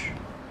Marche.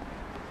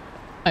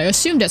 I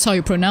assume that's how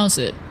you pronounce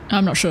it.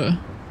 I'm not sure.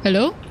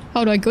 Hello?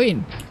 How do I go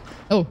in?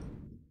 Oh.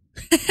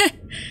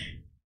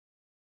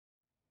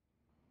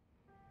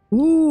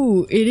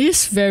 Ooh, it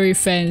is very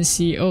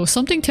fancy. Oh,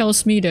 something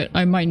tells me that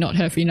I might not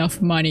have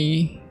enough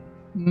money.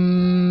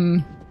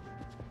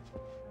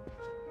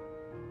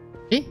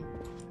 Eh?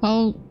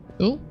 How?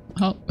 Oh,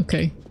 how?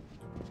 Okay.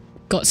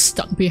 Got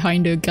stuck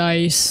behind the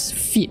guy's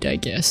feet, I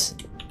guess.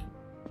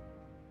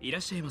 いら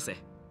っしゃいませ。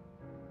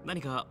何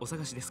かお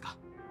探しですか？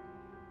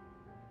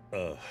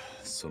ああ、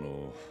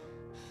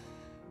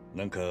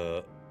なんか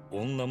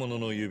女物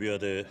の指輪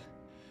で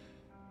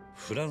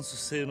フランス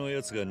製の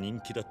やつが人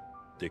気だっ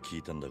て聞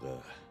いたんだが。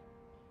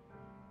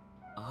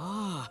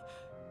ああ、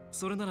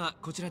それなら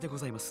こちらでご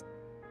ざいます。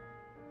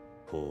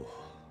ほ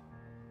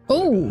う。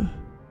Oh.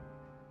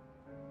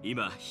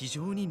 今非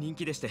常に人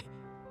気でして、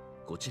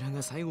こちら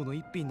が最後の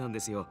一品なんで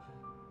すよ。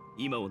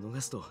今を逃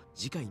すと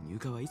次回入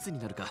荷はいつに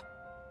なるか。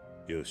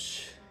よ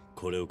し、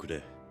これをく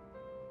れ。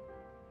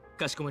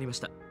かしこまりまし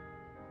た。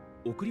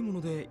贈り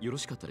物でよろ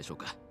しかったでしょう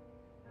か。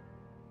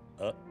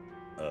あ、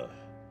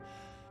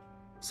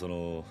そ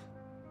の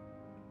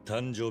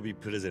誕生日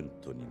プレゼン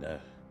トにな。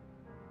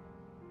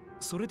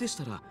それでし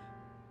たら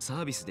サ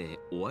ービスで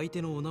お相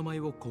手のお名前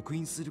を刻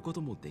印するこ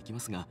ともできま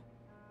すが。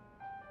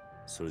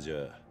それじゃ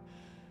あ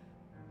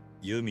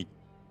ユミっ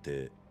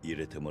て入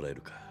れてもらえ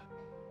るか。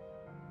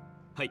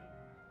はい、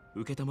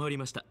承り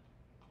ました。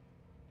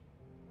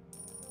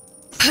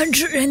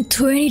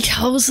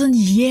120,000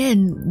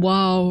 yen.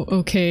 Wow,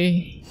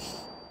 okay.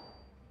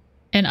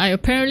 And I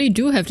apparently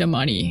do have the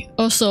money.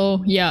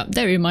 Also, yeah,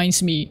 that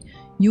reminds me.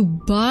 You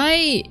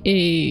buy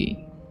a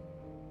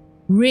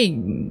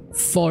ring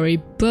for a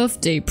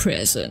birthday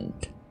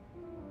present.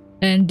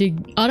 And the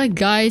other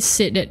guy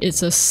said that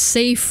it's a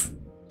safe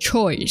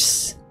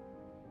choice.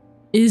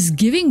 Is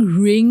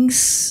giving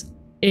rings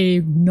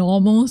a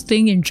normal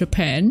thing in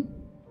Japan?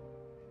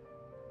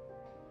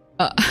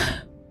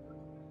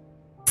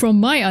 From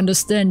my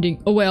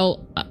understanding,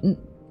 well,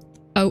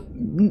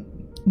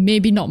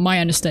 maybe not my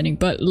understanding,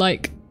 but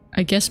like,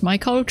 I guess my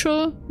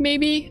culture,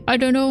 maybe? I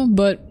don't know,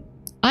 but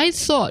I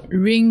thought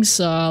rings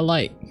are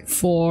like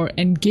for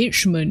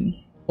engagement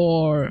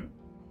or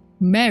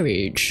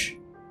marriage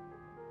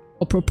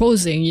or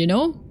proposing, you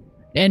know?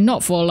 And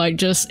not for like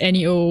just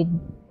any old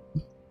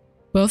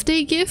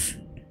birthday gift?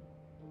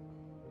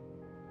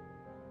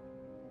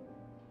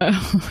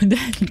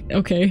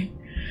 Okay.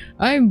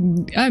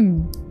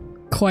 I'm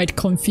quite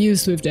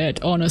confused with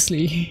that,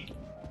 honestly.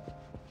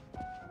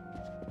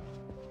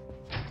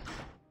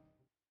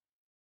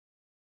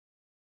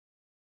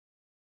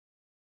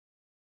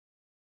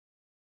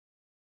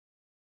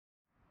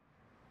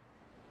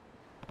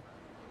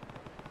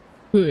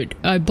 Good,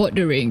 I bought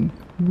the ring.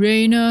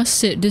 Reina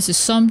said this is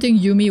something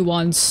Yumi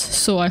wants,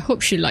 so I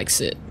hope she likes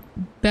it.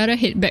 Better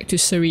head back to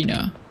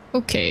Serena.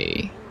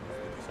 Okay.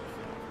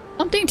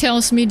 Something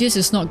tells me this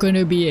is not going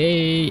to be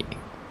a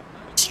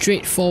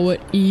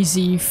straightforward,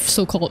 easy,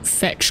 so-called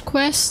fetch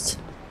quest.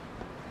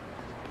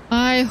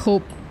 I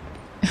hope...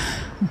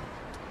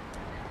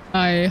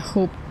 I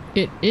hope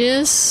it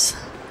is.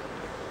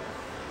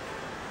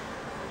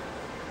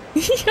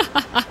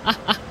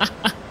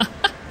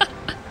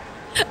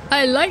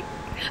 I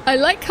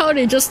like how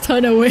they just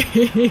turn away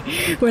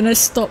when I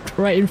stopped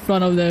right in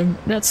front of them.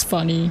 That's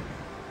funny.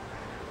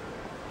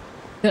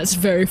 That's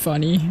very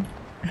funny.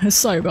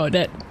 Sorry about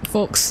that,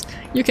 folks.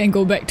 You can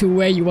go back to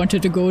where you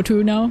wanted to go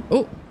to now.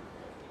 Oh!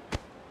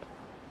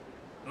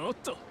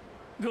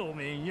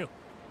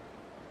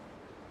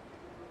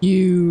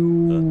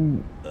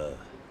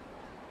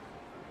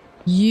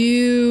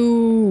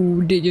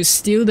 Did you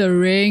steal the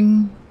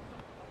ring?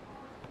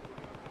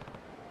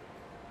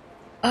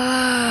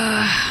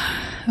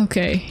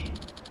 Okay.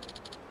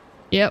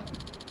 Yep.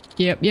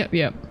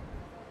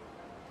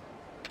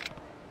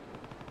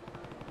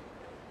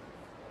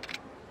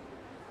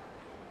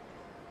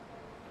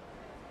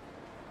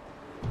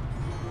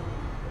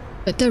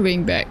 Put the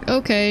ring back.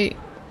 Okay.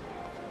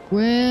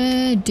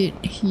 Where did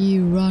he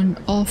run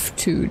off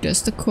to?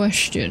 That's the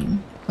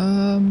question.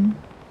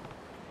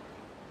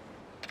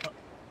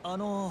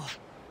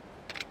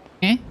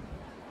 Eh?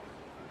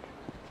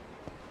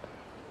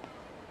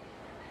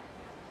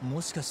 も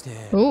しかして、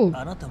Oh.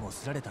 あなたも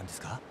すられたんです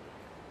か?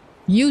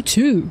 You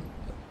too.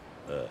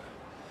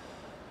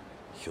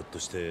 ひょっと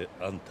して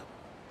あんたも。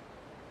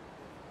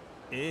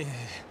ええ、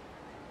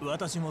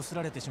私もす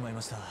られてしまい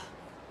ました。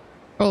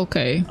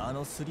Okay. あ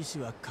のすり師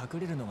は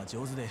隠れるのが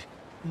上手で、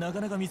なか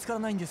なか見つから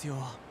ないんですよ。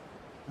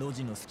路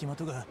地の隙間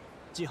とか、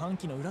自販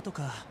機の裏と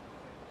か。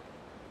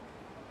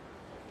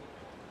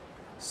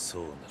そ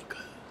うなのか。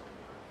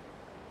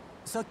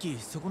さっき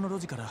そこの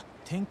路地から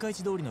天下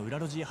一通りの裏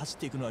路地へ走っ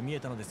ていくのは見え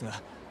たのです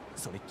が、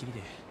それっきり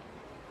で。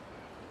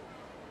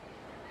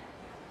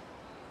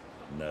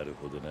なる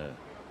ほどな。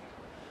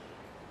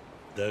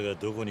だが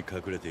どこに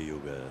隠れていよ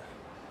うが、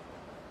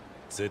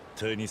絶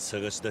対に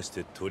探し出し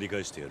て取り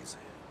返してやるぜ。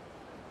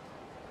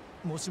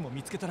もしも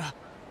見つけたら、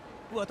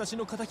私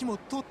の仇も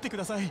取ってく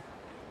ださい。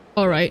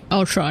Alright,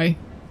 I'll try.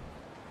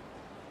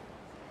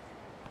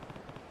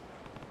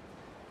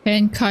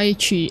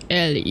 Tenkaichi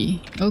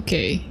Alley.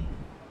 Okay.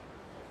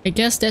 I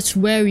guess that's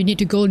where we need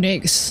to go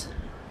next.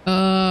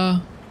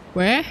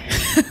 Where?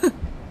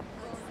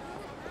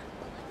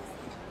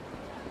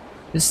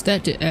 Is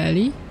that the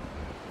alley?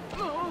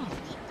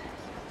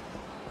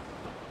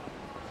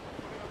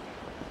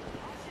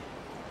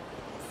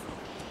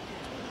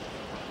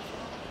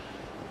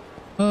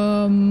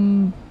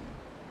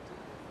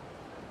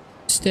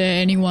 Is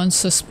there anyone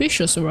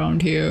suspicious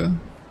around here?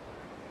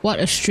 What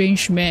a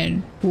strange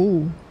man.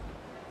 Ooh.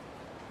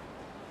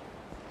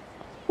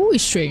 Who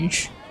is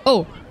strange?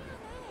 Oh!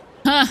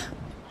 Huh!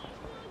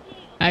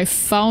 I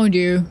found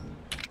you.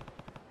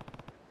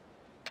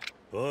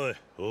 おい、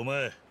お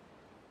前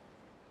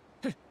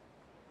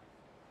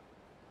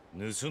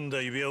盗ん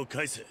だ指輪を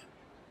返せ。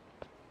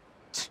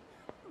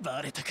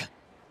バレたか。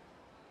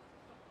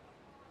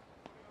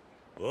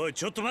おい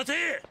ちょっと待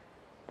て。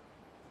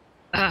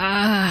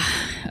 Ah,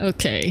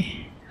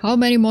 okay. How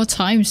many more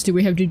times do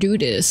we have to do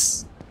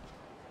this?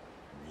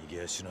 逃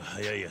げ足の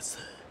速いやつ。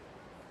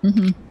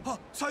あ、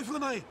財布が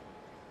ない。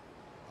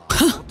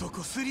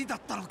男スリだ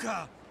ったの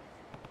か。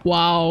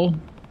Wow.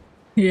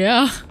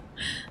 Yeah,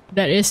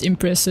 that is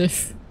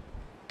impressive.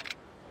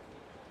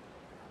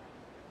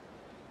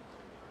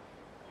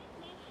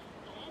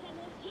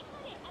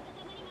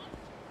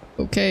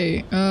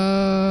 Okay,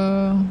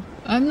 I'm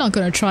not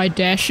gonna try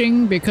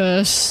dashing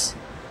because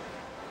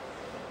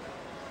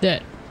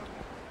that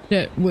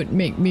would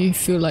make me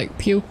feel like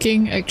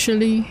puking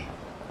actually,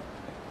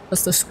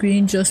 because the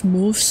screen just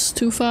moves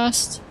too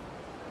fast.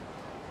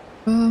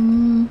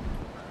 Don't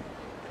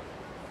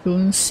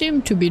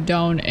seem to be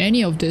down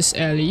any of these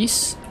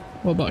alleys.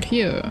 What about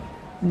here?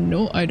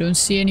 No, I don't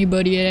see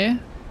anybody there.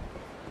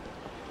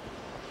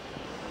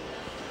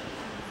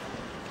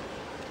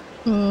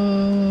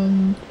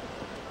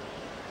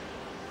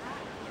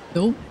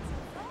 Nope.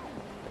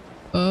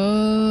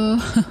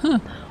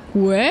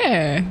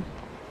 Where?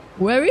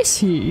 Where is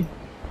he?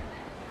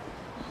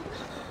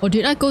 Or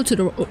did I go to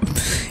the...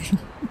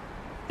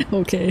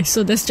 Okay,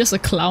 so there's just a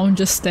clown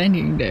just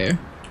standing there.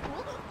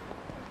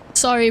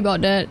 Sorry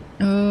about that.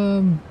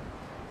 Oh,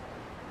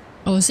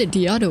 is it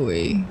the other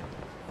way?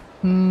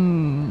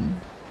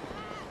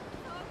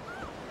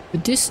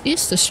 But this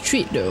is the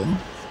street though.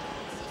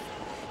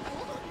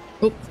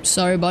 Oh,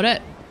 sorry about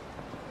that.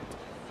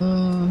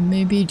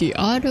 Maybe the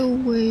other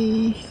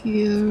way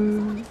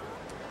here.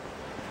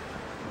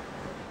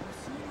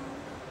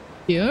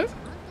 Here?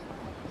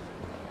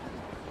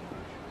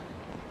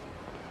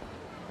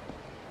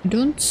 I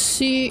don't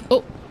see...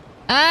 Oh!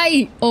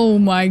 Oh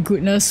my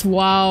goodness,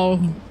 wow.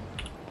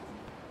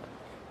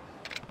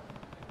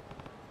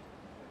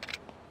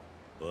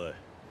 お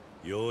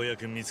い、ようや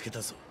く見つけ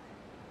たぞ。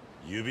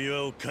指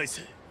輪を返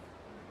せ。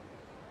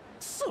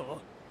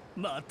そう、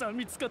また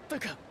見つかった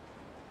か。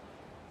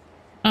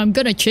I'm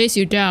gonna chase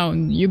you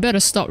down. You better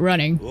stop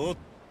running. おっ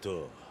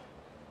と、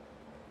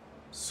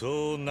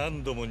そう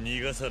何度も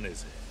逃がさねえ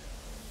ぜ。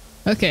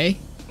Okay.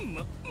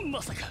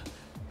 まさか。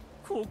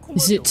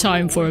Is it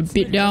time for a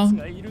beatdown?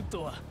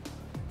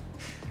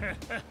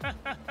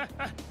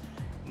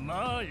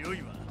 まあよ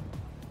いわ。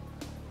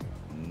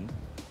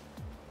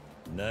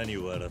何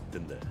笑って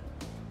んだ。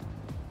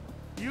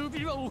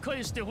指輪を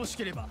返して欲し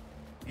ければ、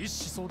一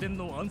子相伝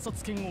の暗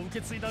殺権を受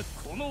け継いだ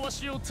このわ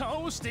しを倒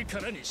して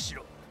からにし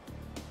ろ。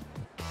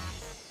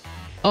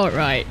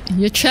Alright,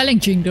 you're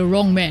challenging the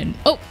wrong man.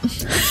 Oh!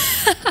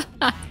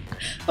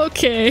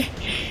 Okay.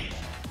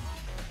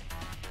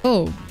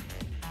 Oh.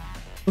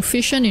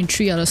 Proficient in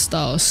 3 other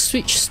styles.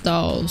 Switch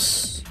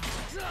styles.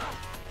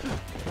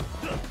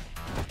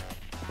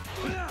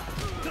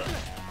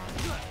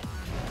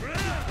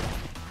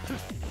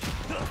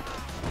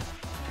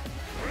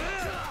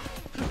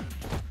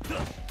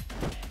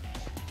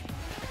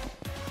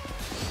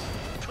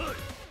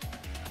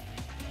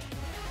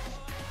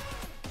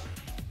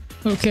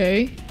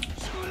 Okay.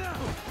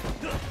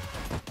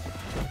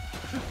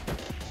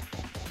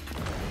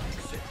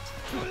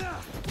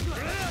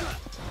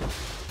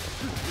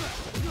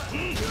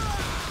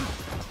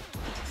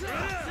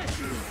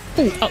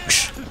 Oh,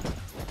 ouch.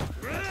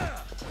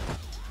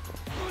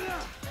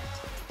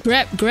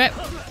 Grab.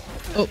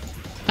 Oh,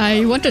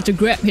 I wanted to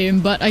grab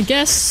him, but I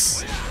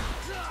guess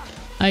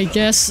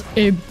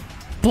a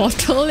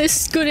bottle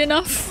is good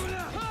enough.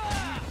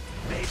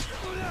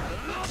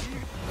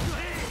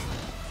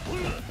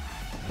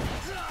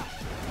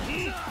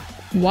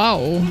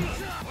 Wow.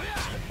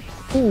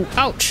 Oh,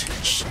 ouch.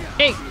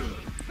 Hey.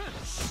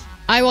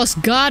 I was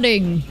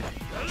guarding.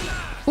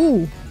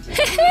 Ooh.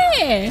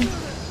 Hehe.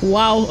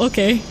 Wow,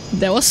 okay.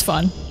 That was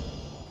fun.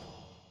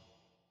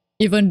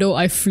 Even though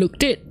I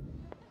fluked it.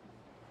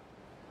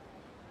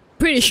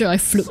 Pretty sure I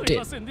fluked it.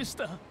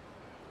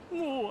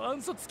 もう暗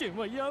殺権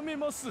はやめ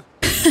ます。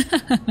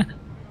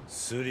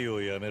スリ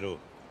をやめろ。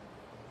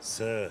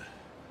さあ。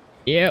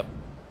Yep.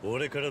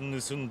 俺から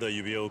盗んだ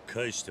指輪を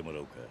返してもら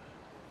おうか。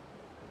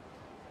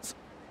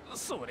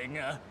それ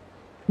が。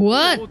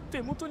What?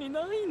 手元に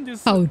ないんで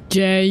す。How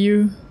dare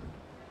you?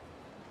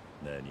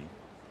 何？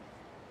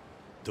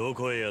ど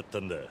こへやった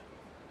んだ？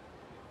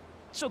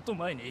ちょっと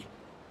前に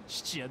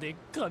質屋で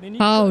金に。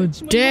How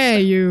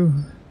dare you?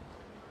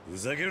 ふ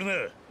ざけるな。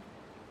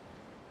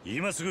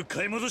今すぐ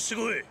買い戻して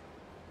こい。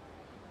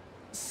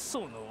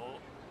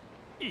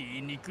言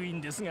いにくい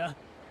んですが、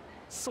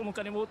その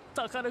金も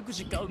宝く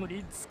じ買うの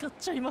に使っ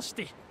ちゃいまし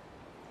て。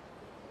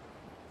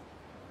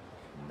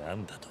な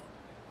んだと？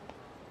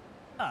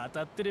当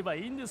たってれば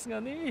いいんですが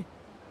ね。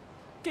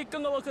結果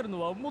がわかる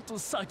のはもっと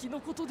先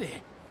のこと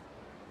で。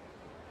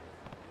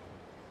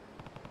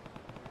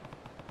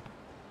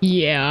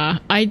Yeah,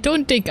 I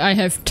don't think I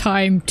have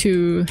time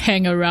to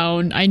hang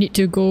around. I need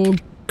to go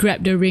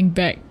grab the ring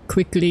back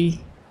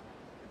quickly.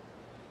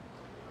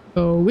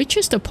 Oh, which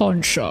is the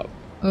pawn shop?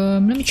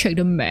 Let me check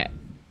the map.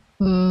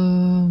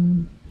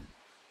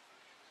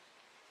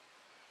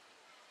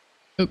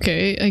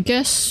 Okay, I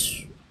guess.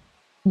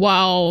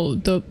 Wow,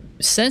 the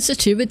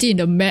sensitivity in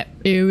the map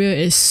area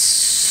is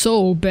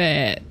so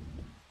bad.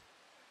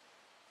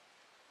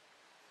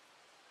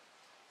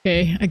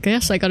 Okay, I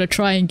guess I gotta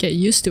try and get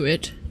used to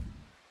it.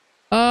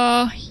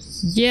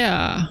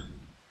 Yeah.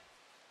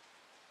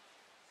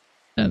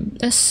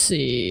 Let's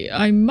see.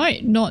 I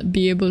might not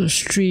be able to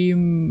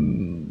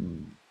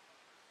stream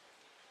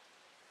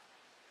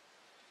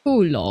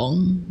too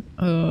long.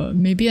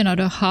 Maybe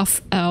another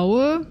half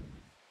hour?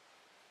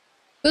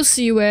 We'll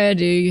see where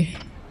the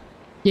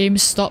game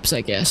stops,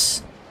 I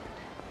guess.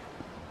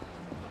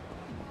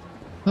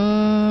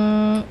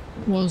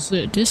 Was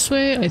it this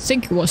way? I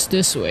think it was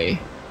this way.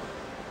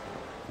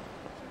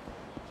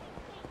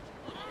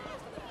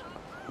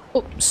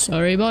 Oh,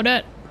 sorry about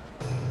that.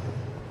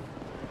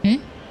 Eh?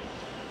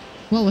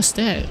 What was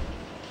that?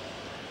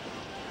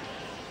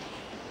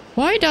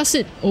 Why does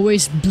it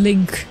always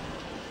blink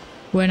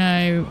when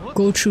I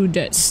go through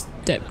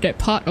that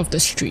part of the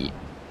street?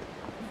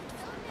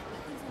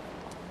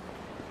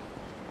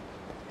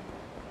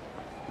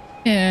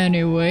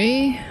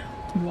 Anyway,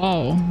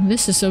 wow,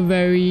 this is a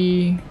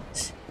very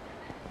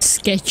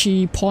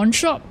sketchy pawn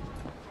shop.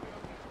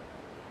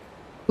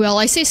 Well,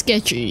 I say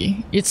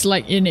sketchy. It's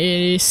like in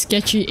a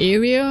sketchy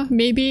area,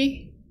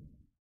 maybe?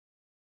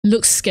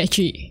 Looks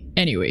sketchy.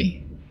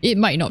 Anyway, it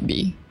might not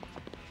be.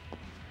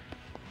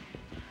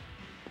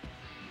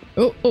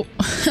 Oh, oh.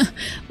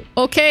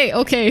 Okay,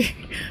 okay.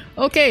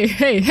 Okay,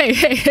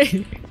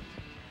 hey.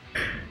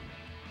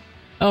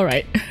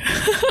 Alright.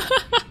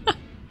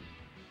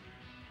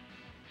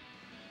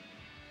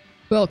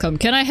 Welcome,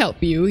 can I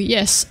help you?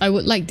 Yes, I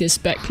would like this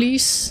bag,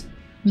 please.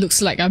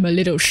 Looks like I'm a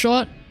little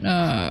short.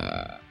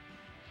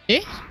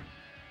 Eh?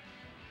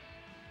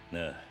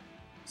 なあ、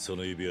そ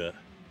の指輪、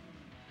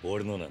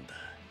俺のなんだ。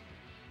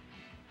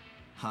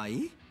は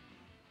い？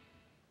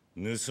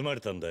盗ま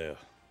れたんだよ。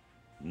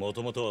も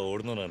ともとは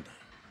俺のなんだ。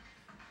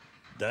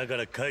だか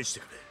ら返して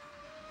くれ。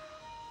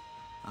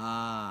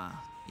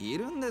ああ、い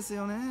るんです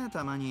よね、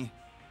たまに。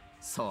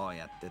そう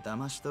やって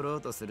騙し取ろ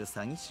うとする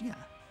詐欺師が。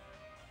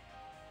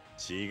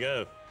違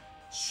う。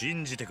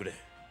信じてくれ。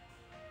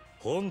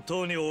本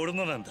当に俺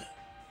のなんだ。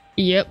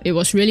Yep, it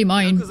was really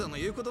mine. ヤクザの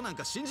言うことなん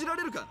か信じら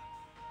れるか。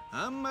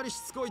あんまりし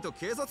つこいと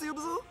警察呼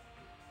ぶぞ。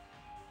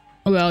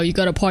Well, you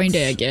got a point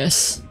there, I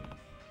guess.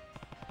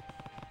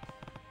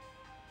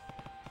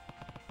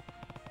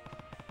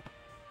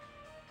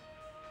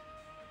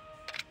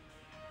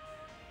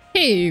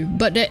 Hey,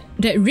 but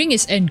that ring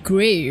is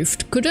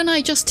engraved. Couldn't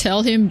I just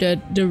tell him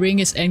that the ring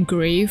is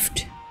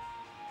engraved?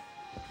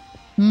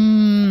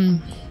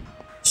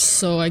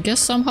 So I guess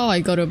somehow I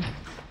gotta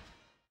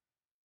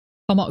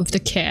come up with the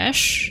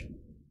cash.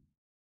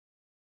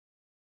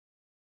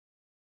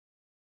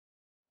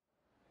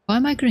 Why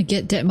am I gonna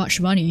get that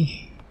much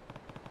money?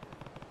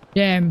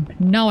 Damn,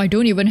 now I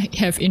don't even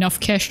have enough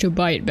cash to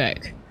buy it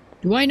back.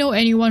 Do I know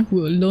anyone who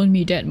will loan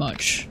me that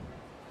much?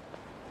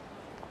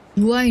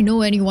 Do I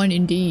know anyone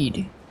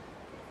indeed?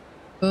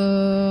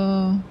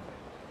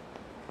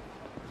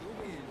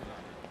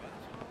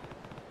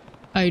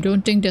 I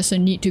don't think there's a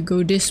need to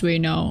go this way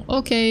now.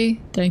 Okay,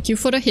 thank you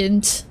for the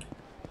hint.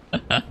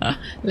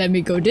 Let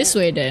me go this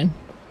way then.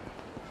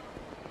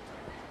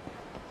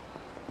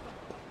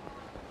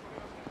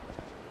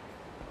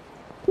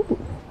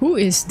 Who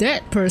is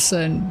that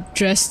person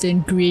dressed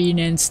in green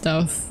and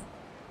stuff?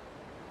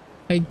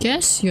 I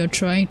guess you're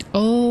trying to—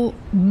 oh,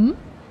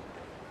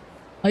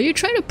 Are you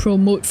trying to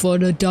promote for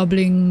the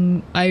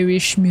Dublin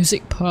Irish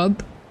music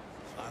pub?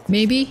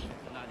 Maybe?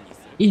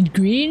 In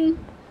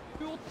green?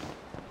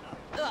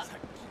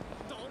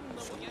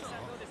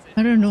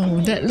 I don't know,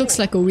 that looks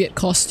like a weird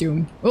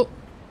costume. Oh!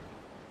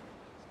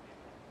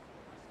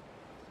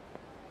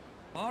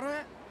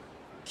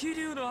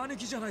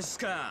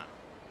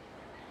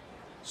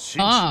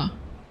 Ah!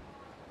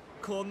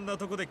 こんな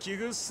とこで奇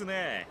遇っす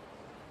ね。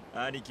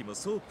兄貴も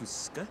ソープっ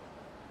すか？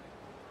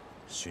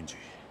シンジ、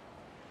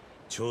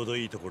ちょうど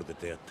いいところで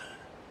出会った。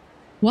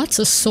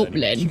What's a soap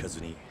lid? 聞かず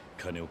に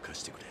金を貸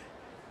してくれ。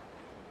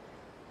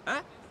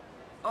え？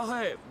あ、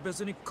はい、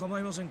別に構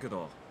いませんけ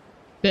ど。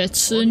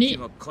別に。兄貴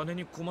が金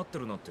に困って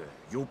るなんて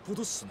よっぽ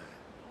どっすね。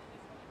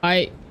は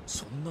い。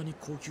そんなに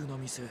高級な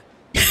店。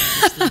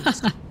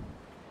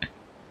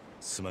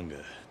すまんが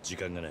時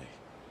間がない。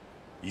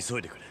急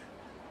いでくれ。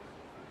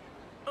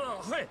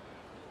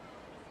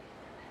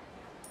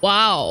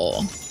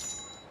Wow.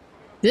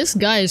 This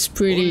guy is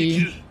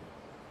pretty...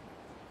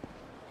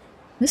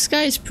 This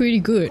guy is pretty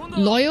good.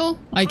 Loyal,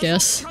 I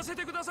guess.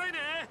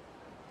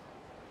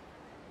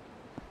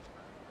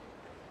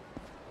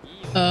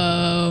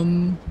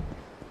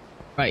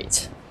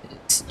 Right.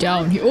 It's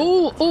down here.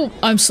 Oh, oh,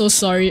 I'm so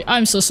sorry.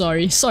 I'm so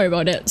sorry. Sorry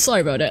about that.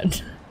 Sorry about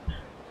that.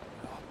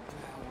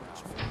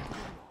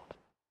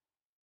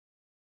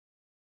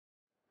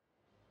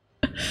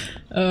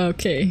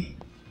 Okay.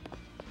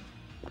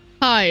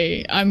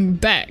 Hi, I'm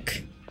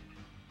back.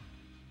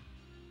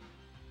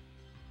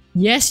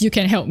 Yes, you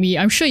can help me.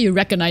 I'm sure you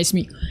recognize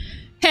me.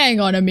 Hang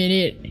on a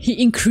minute.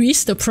 He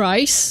increased the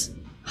price?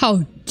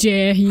 How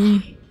dare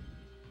he?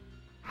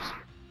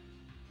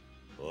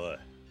 おい、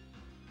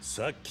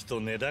さっきと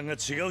値段が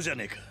違うじゃ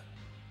ねえか。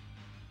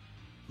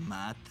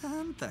また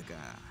あんたか。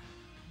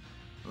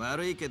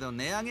悪いけど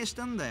値上げし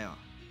たんだよ。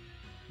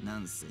な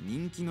んせ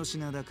人気の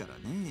品だか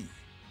らね。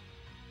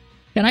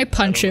Can I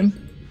punch him?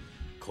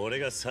 これ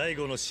が最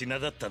後の品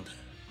だったんだ。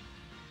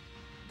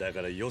だ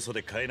からよそ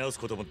で買い直す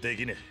こともで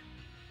きね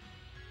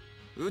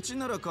え。うち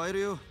なら買える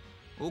よ。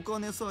お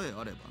金さえ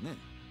あればね。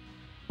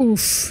Oof.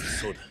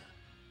 そうだ。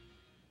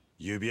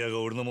指輪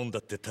が俺のもんだ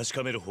って確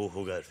かめる方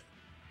法がある。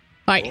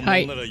はい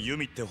本物なら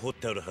弓って掘っ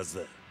てあるはず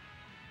だ。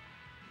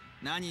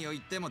何を言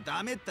っても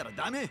ダメったら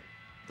ダメ。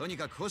とに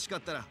かく欲しか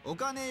ったらお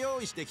金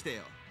用意してきて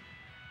よ。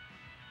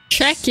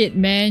Check it,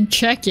 man.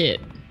 Check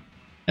it.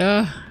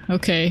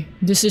 Okay.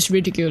 This is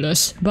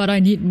ridiculous, but I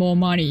need more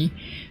money.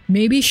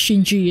 Maybe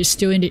Shinji is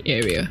still in the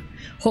area.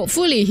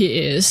 Hopefully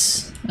he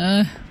is.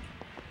 I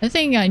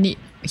think I need...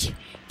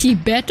 He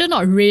better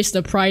not raise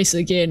the price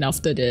again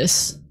after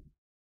this.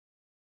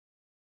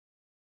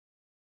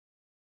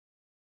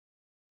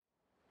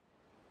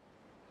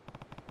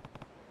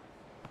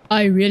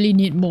 I really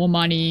need more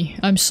money.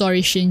 I'm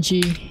sorry,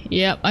 Shinji.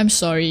 Yep, I'm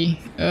sorry.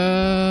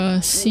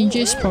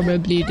 Shinji's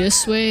probably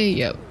this way.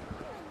 Yep.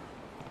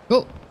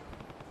 Oh.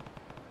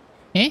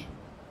 Eh?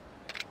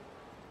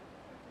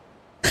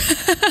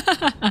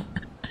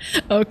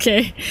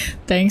 Okay.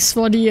 Thanks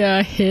for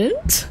the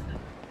hint.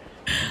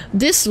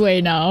 This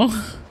way now.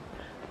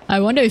 I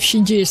wonder if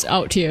Shinji is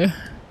out here.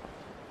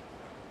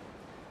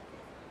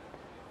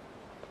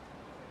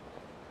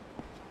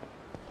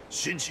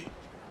 Shinji.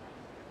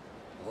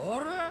 あ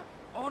れ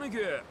兄貴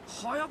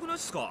早くないっ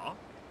すか？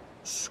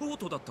ショー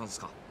トだったんす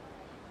か？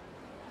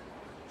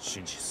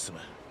シンジすま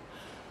ん。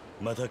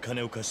また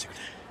金を貸してく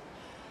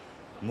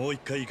れ。もう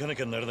一回行かな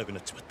きゃならなくな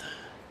っちまっ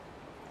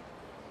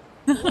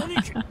た。兄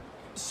貴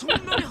そん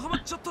なにハマ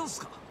っちゃったんす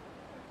か？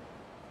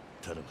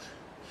頼む。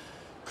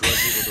詳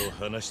しいこと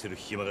を話してる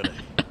暇がない。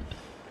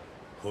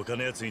他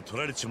のやつに取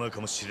られちまう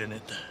かもしれねえん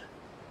だ。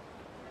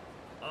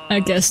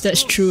I guess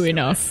that's true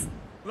enough.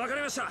 わか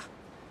りました。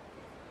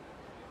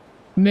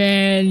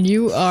Man,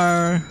 you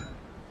are...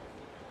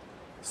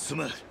 す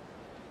まん。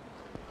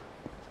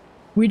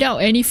 Without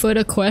any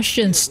further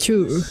questions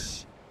too.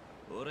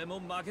 俺も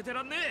負けて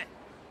らんねえ。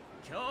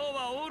今日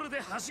はオールで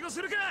はしご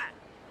するか。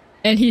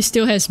 And he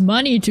still has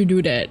money to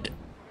do that.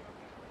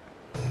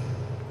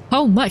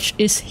 How much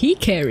is he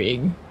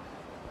carrying?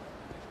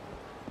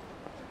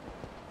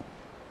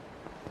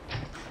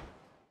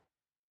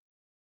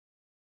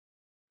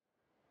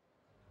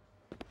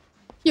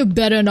 You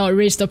better not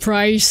raise the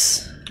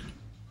price.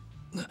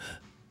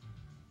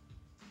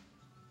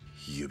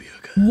 指輪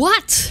が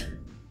What?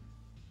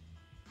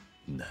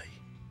 ない。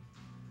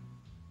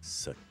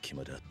さっき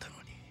まであったの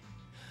に。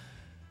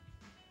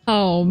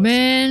Oh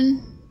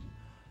man.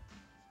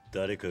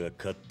 誰かが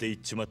買っていっ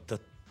ちまった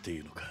ってい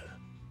うのか。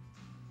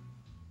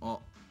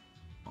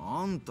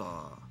あんた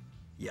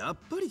やっ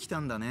ぱり来た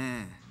んだ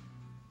ね。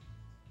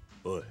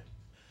おい、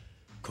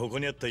ここ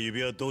にあった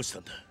指輪はどうした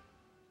んだ？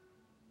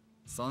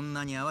そん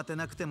なに慌て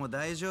なくても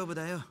大丈夫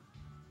だよ。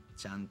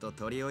ちゃんと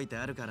取り置いて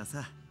あるから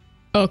さ。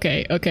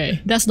Okay,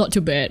 okay. That's not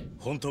too bad.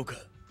 本当か？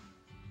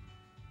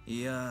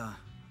いや、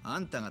あ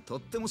んたがと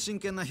っても真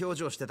剣な表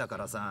情してたか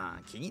らさ、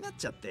気になっ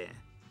ちゃって。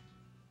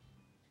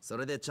そ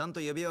れでちゃんと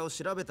指輪を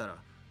調べたら、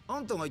あ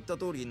んたが言った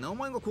通り名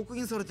前が刻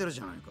印されてる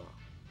じゃないか。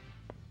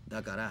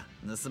だから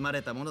盗ま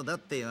れたものだっ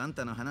ていうあん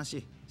たの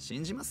話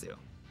信じますよ。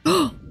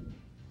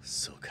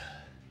そうか。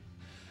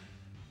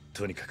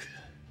とにかく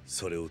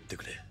それを売って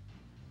くれ。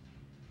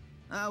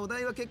お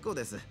代は結構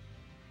です。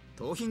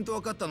盗品と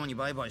分かったのに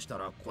売買した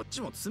らこっち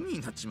も罪に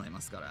なっちまい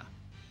ますから。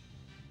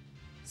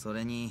そ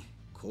れに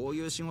こう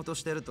いう仕事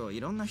してると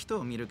いろんな人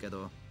を見るけ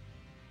ど、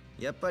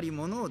やっぱり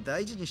物を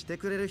大事にして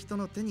くれる人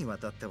の手に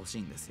渡ってほし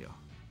いんですよ。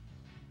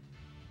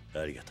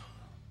ありがとう。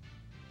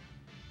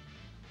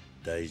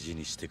大事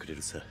にしてくれ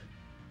るさ。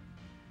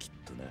きっ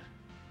とな。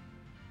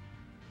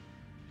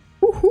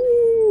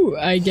Woohoo!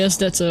 I guess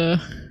that's a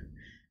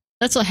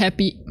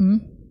happy...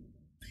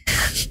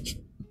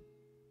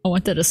 I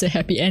wanted to say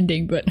happy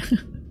ending, but...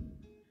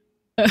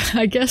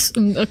 I guess...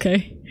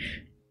 okay.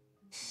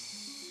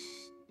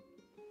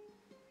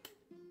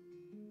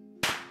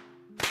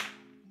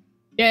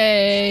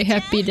 Yay!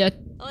 Happy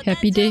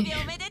day.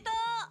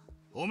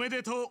 おめ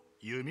でとう、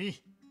ユ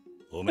ミ。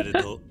おめで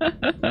とう。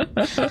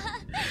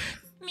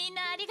みん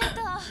なありが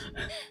とう。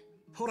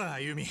ほら、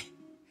ユミ。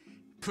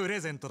プレ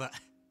ゼントだ。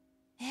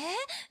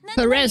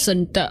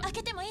Present. 開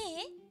けてもいい？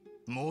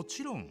も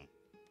ちろん。うわー、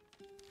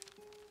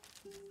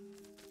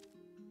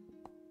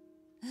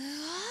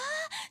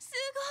す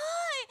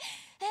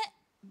ご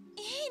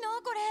い。いいの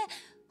これ？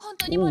本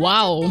当にもら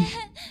っちゃって。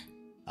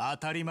当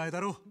たり前だ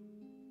ろ。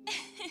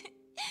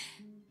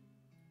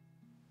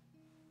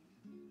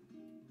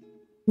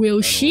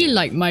Will she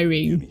like my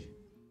ring?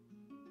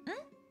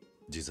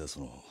 実はそ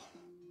の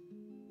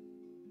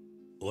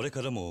俺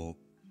からも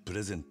プ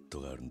レゼント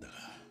があるんだが。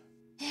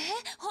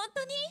本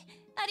当に？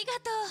ありが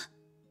と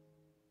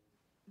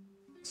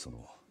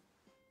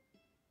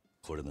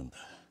これなんだ。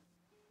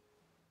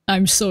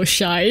I'm so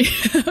shy.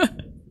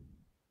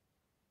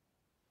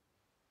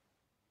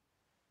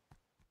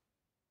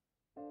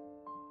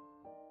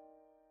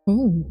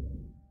 Oh.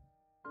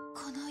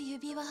 この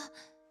指輪、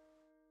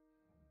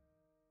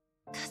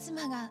カズ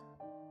マが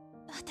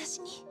私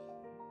に。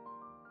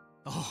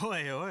お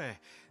いおい、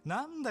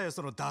なんだよ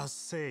そのダッ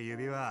セー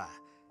指輪。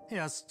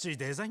安っちい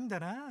デザインだ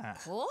な。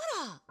ほ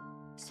ら、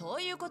そ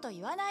ういうこと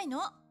言わない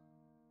の。ああ、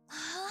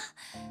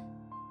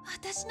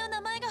私の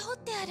名前が彫っ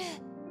てある。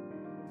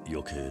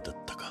余計だっ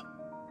たか。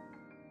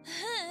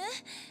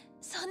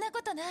そんな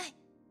ことない。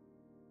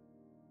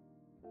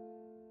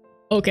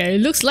 Okay,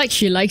 looks like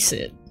she likes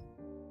it.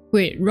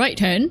 Wait, right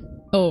hand?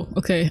 Oh,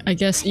 okay, I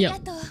guess, あり yeah. が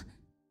とう。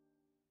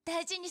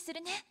大事にする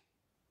ね。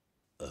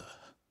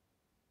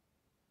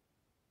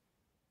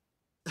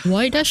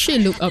Why does she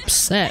look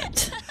upset?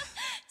 そう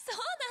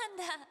なん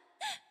だ。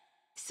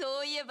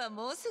そういえば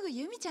もうすぐ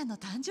ユミちゃんの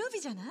誕生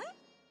日じゃない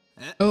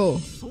？Oh.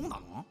 そうな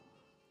の？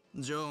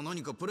じゃあ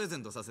何かプレゼ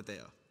ントさせて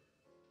よ。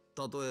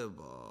例え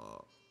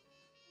ば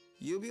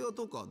指輪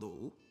とかど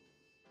う？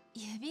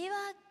指輪か。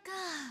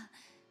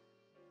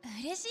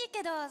嬉しい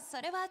けど、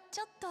それは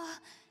ちょっと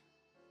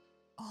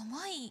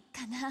重い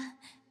かな。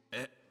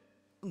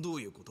ど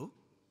ういうこと？ほ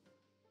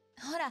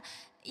ら、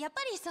やっ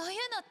ぱりそういう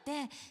のっ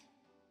て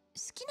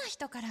好きな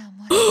人から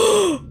もら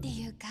うって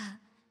いうか。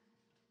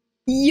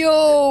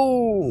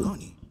Yo!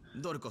 何？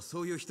誰か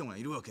そういう人が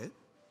いるわけ？や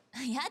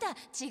だ、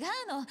違う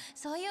の。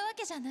そういうわ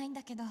けじゃないん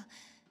だけど。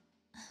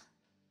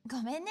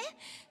ごめんね。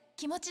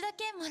気持ちだ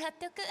けもらっ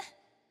ておく。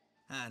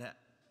あら、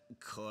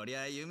こり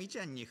ゃユミち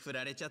ゃんに振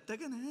られちゃった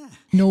かな。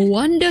 No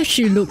wonder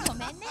she looked, ご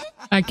めんね。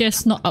I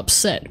guess not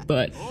upset,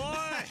 but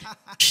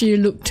she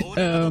looked,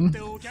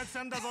 お客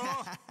さんだぞ。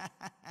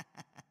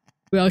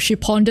well, she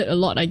pondered a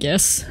lot, I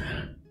guess.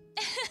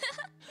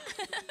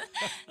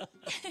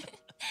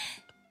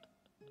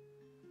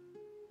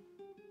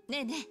 ね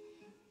えね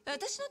え、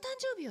私の誕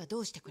生日はど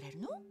うしてくれる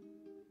の？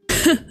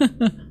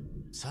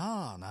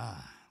さあ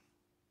な。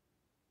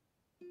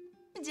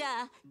じ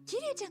ゃあ、キ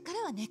リュウちゃんから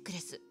はネックレ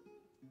ス、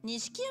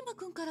錦山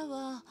くんから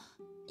は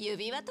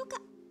指輪とか。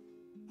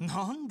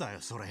なんだよ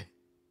それ。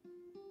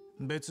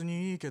別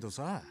にいいけど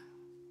さ。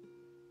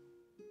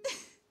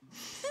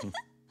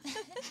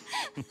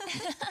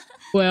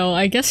Well,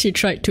 I guess she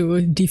tried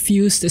to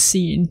defuse the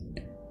scene.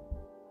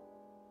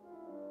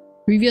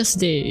 Previous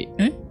day,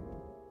 eh?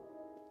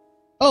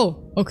 Oh,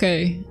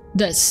 okay.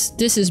 This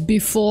is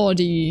before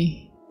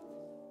the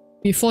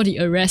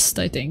arrest,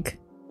 I think.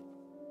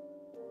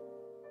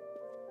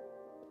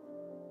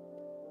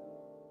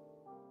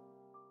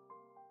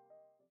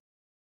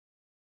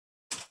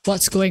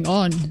 What's going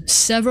on?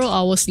 Several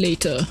hours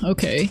later,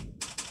 okay.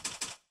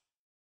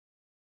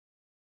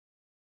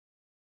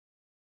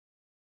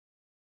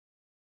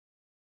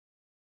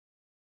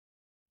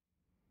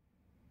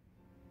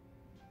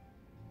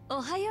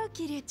 おはよう、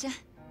キリュウちゃん。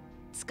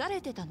疲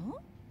れてたの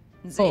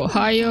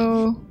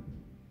Ohio.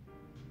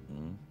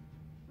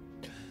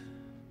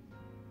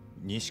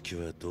 錦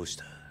はどうし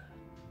た？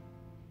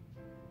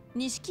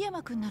錦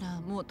山くんな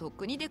らもうとっ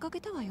くに出かけ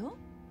たわよ。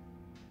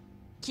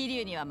キリ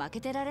ュウには負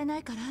けてられな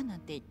いからなん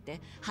て言っ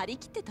て張り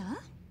切ってた？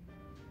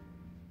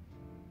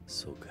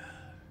そうか。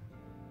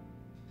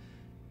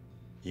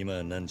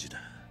今何時だ？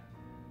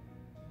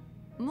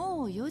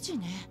もう4時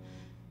ね。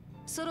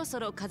そろそ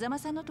ろ風間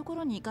さんのとこ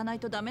ろに行かない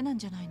とダメなん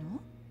じゃないの？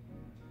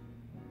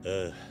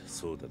ああ、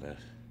そうだな。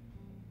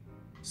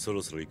そ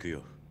ろそろ行く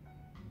よ。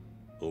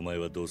お前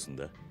はどうすん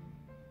だ？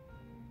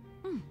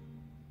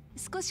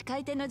少し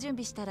開店の準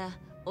備したら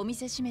お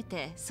店閉め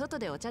て外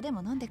でお茶で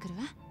も飲んでくる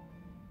わ。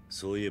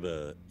そういえば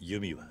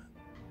ユミは？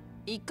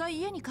一回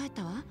家に帰っ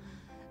たわ。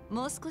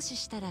もう少し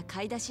したら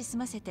買い出し済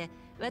ませて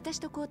私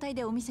と交代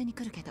でお店に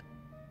来るけど。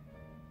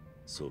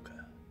そうか。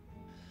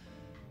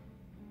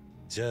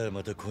じゃあ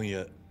また今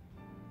夜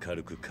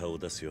軽く顔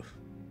出すよ。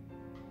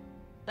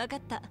わか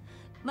った。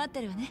待っ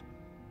てるわね。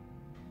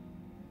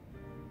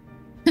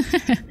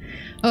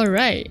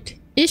Alright.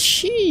 Is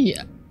she...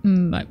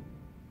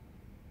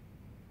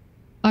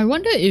 I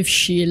wonder if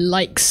she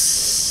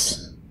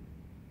likes...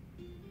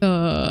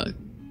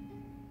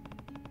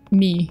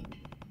 me.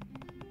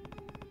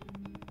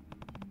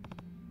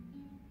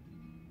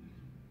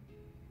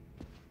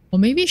 Or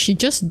maybe she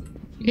just...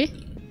 Eh?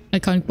 I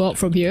can't go out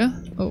from here.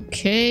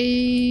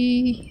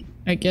 Okay...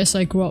 I guess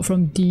I go out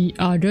from the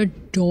other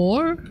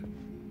door?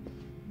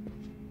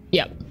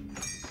 Yep.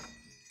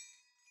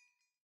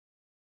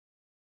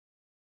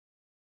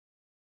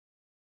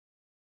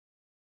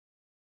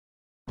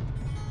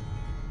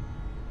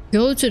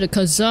 Go to the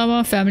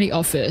Kazama family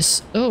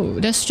office. Oh,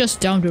 that's just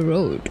down the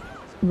road.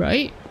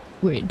 Right?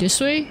 Wait, this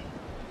way?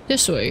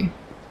 This way.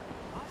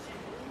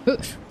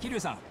 Oof. 桐生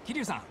さん、桐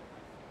生さ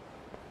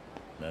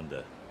ん。なん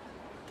だ、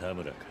田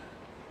村か。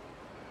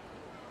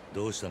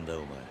どうしたんだお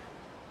前。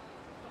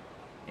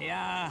い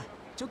や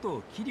ー、ちょっ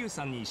と桐生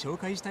さんに紹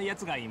介したいや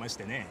つがいまし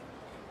てね。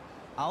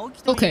青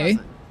木と言い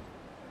ます。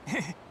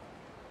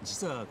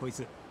実はこい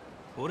つ、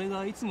俺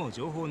がいつも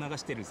情報を流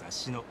してる雑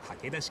誌の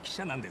駆け出し記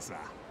者なんですわ。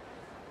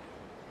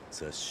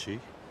雑誌？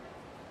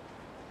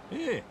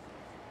ええ、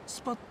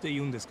スパって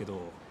言うんですけど、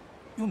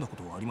読んだこ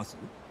とはあります？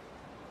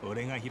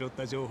俺が拾っ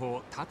た情報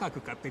を高く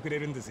買ってくれ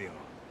るんですよ。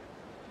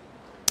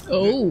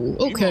Oh,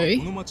 okay.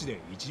 今この町で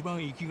一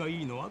番生きが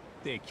いいのはっ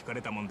て聞か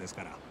れたもんです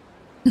から。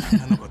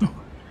なるほど。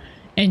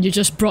And you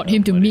just brought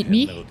him to meet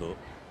me?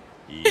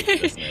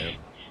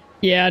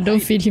 Yeah,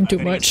 don't feed him too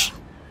much.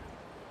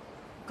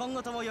 今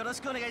後ともよろ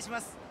しくお願いしま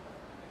す。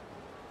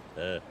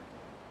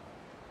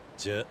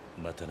じゃあ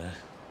またな。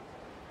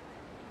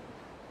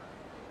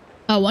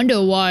I wonder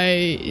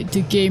why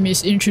the game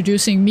is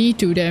introducing me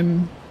to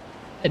them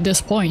at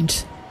this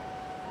point.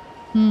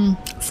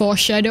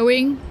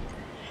 Foreshadowing?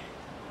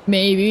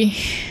 Maybe.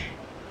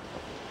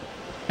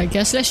 I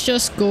guess let's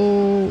just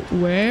go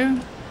where?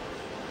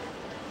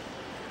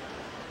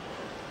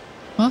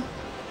 Huh?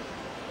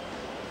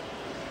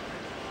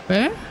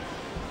 Where?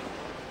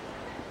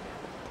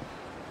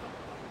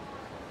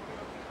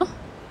 Huh?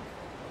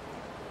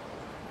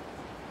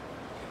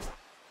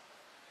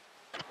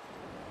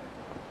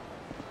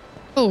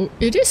 Oh,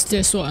 it is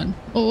this one.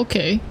 Oh,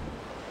 okay.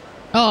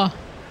 Oh.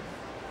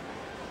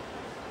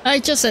 I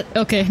just said,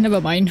 okay,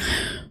 never mind.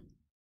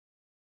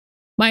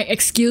 My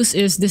excuse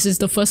is this is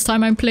the first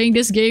time I'm playing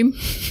this game.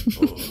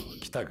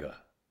 来た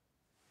か。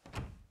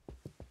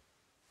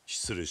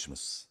失礼しま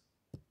す。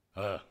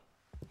ああ、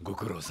ご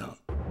苦労さん。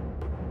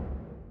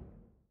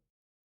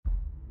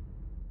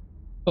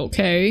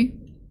Okay.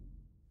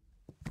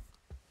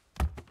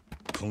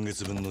 今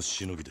月分の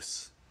しのぎで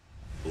す。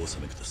お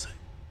納めください。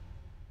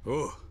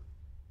おう。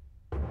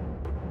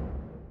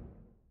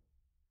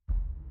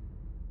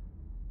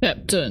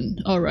Captain,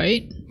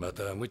 alright. ま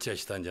た無茶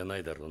したんじゃな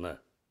いだろうな。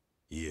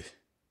いえ。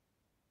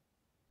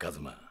カズ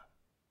マ、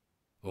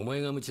お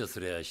前が無茶す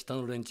りゃ下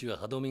の連中は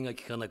歯止めが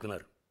効かなくな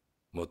る。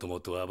もとも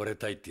と暴れ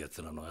たいってや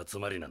つらの集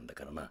まりなんだ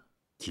からな。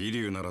桐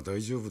生なら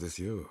大丈夫で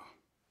すよ。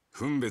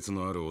分別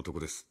のある男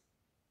です。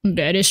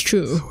That is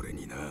true. それ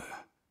にな、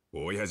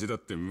親父だっ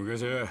て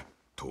昔は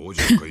東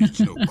条会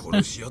一の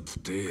殺し屋っつ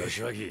って。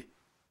柏木。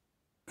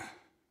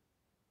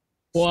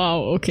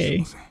Wow,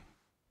 okay.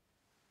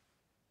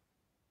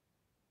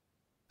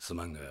 す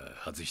まんが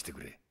外して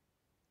くれ。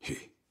へ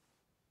い。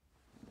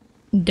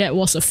That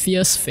was a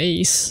fierce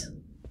face.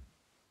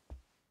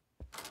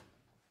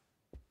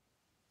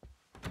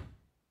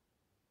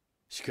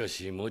 しか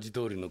し文字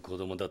通りの子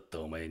供だった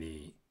お前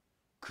に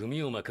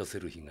組を任せ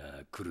る日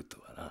が来る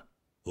とはな。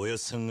おやっ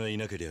さんがい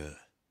なけりゃ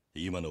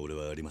今の俺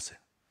はありません。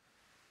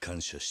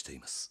感謝してい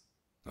ます。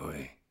お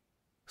い、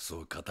そ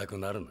う固く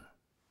なるな。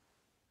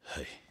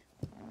はい。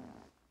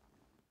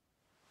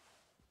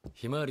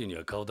ひまわりに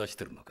は顔出し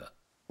てるのか？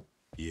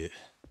いえ、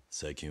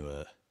最近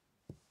は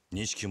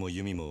錦も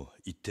弓も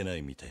行ってな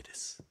いみたいで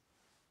す。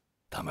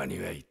たまに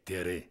は言って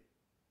やれ。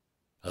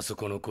あそ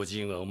この孤児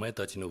院はお前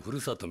たちのふ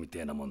るさとみ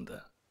たいなもん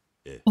だ。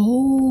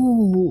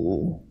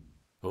Oh.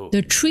 The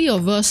three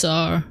of us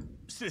are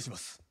失礼しま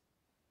す。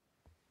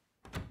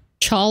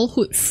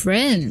 childhood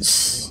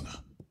friends.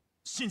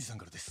 シンジさん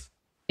からです。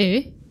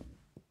Eh?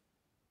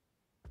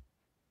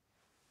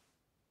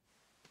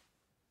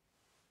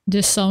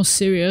 This sounds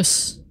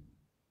serious.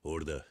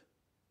 俺だ。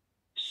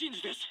シン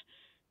ジです。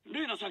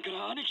レイナさんか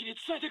ら兄貴に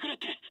伝えてくれっ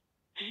て。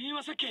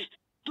今さっき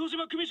堂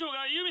島組長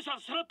がユミさ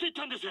んさらっていっ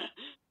たんです。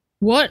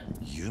 What?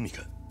 ユミ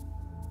か。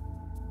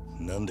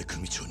なんで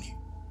組長に？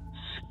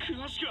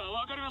詳しくは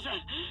わかりません。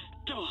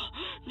でも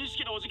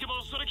錦のおじけ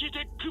もそれ聞い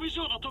て組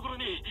長のところ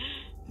に。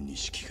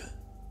錦が。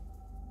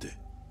で、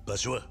場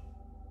所は？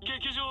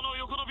劇場の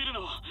横のビル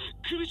の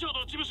組長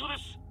の事務所で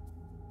す。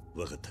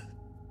わかった。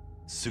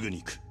すぐに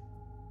行く。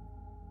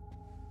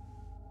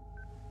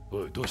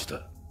おい、どうし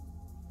た？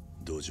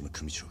堂島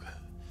組長が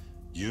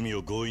弓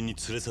を強引に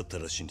連れ去った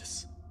らしいんで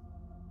す。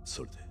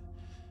それで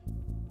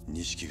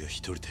錦が一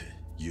人で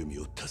弓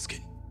を助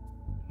けに。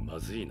ま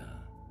ずいな。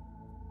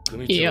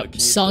組長は気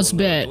に入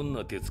ったどん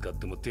な手使っ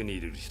ても手に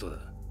入れる人だ。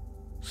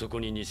そこ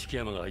に錦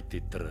山が入って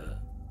いったら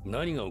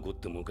何が起こっ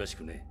てもおかし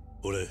くね。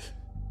俺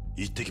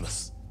行ってきま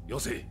す。よ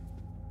せ。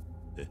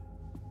え？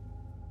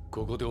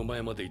ここでお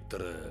前まで行った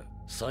ら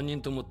3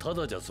人ともた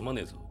だじゃ済ま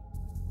ねえぞ。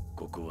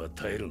ここは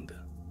耐えるんだ。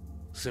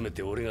せめ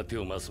て俺が手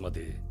を回すま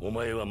でお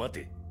前は待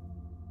て。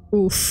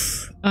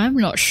Oof, I'm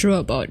not sure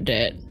about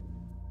that.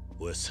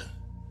 おやっさん、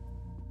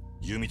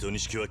弓と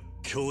錦は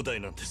兄弟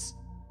なんです。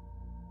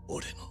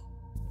俺の。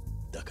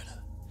だから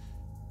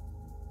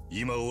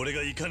今俺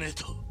が行かねえ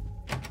と。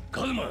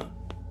カズマ。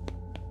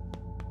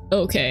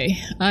 Okay,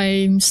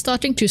 I'm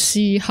starting to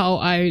see how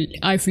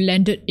I've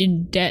landed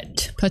in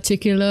that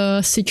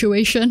particular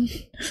situation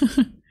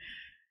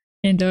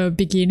in the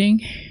beginning.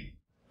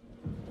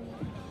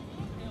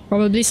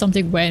 Probably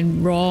something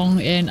went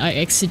wrong and I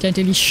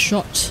accidentally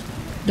shot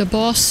the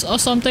boss or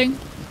something.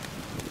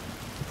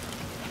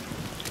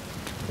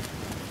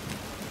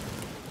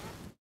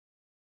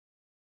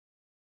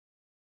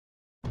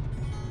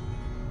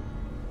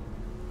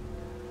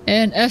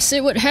 And as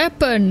it would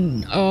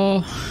happen,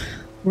 or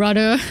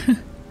rather,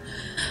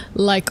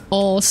 like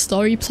all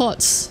story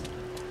plots,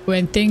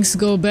 when things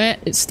go bad,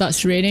 it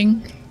starts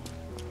raining.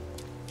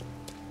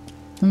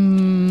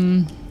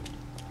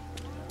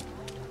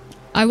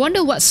 I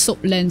wonder what soap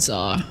lens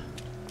are.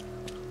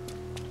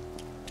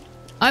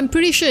 I'm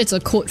pretty sure it's a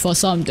code for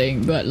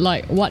something, but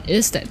like, what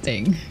is that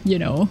thing, you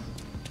know?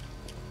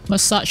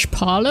 Massage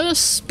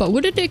parlors? But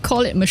wouldn't they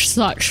call it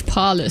massage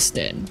parlors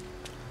then?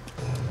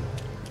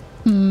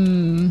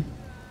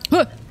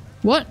 Huh,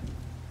 what?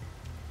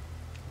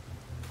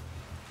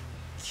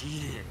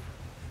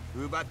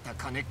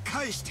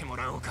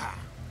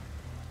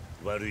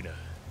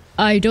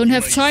 I don't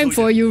have time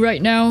for you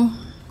right now.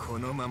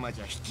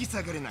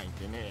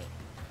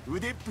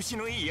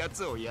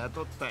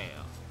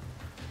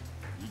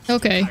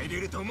 Okay.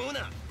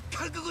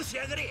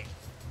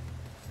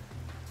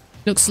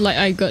 Looks like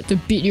I got to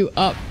beat you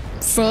up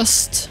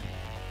first.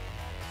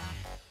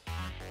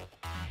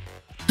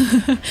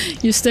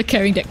 You're still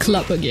carrying that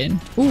club again.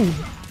 Ooh.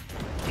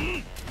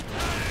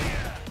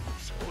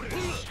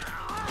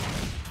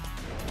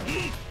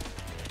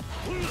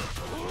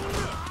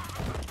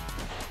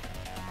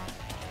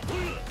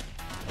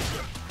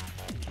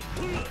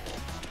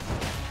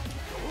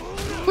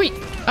 Wait.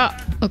 Ah,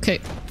 okay.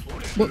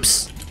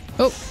 Whoops.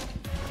 Oh.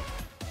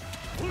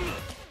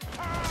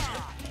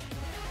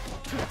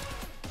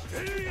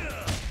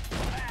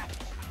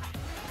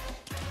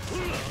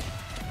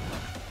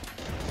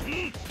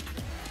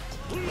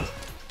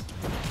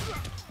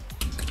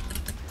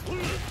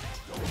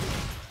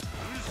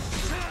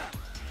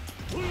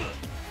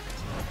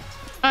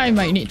 I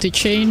might need to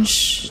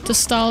change the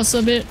styles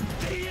a bit.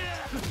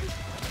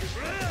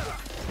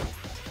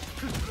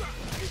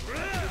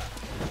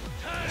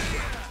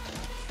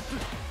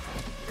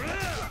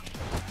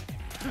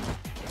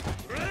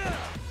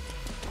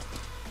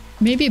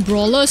 Maybe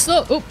brawlers?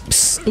 Oh,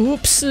 oops,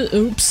 oops,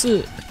 oops,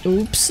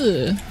 oops.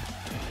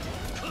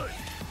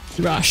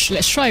 Rush.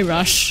 Let's try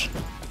Rush.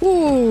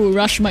 Ooh,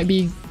 Rush might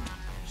be...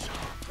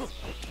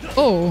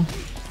 Oh.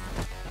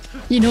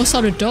 He knows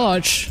how to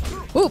dodge.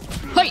 Oop!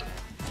 Hi!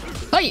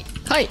 Hi!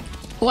 Hi!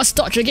 What's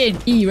dodge again?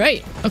 E,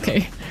 right?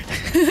 Okay.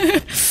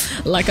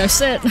 Like I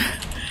said,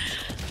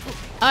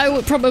 I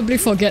would probably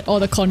forget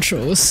all the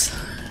controls.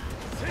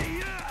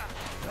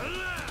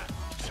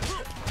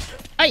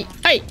 Hey!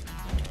 Hey!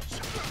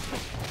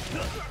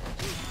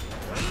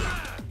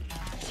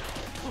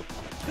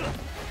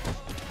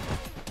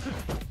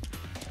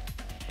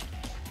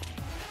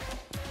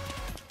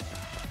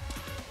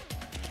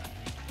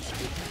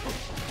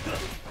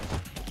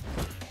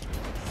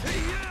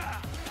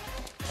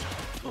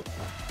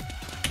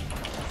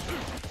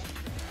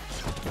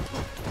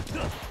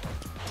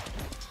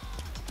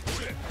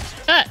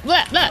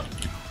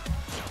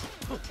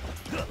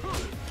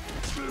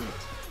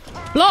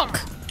 Block!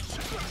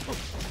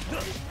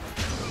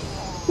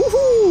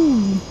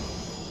 Woohoo!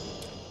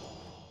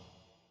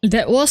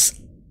 That was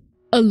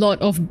a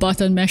lot of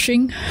button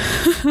mashing.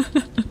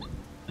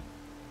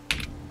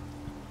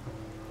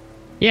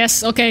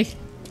 Yes, okay.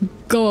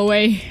 Go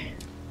away.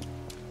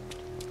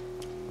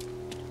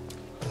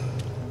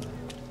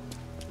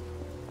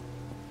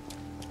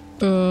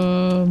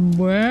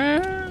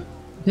 Where?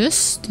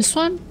 This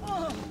one?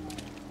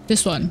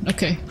 This one,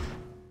 okay.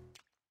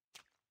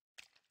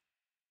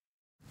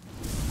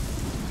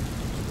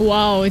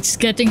 Wow, it's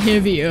getting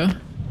heavier.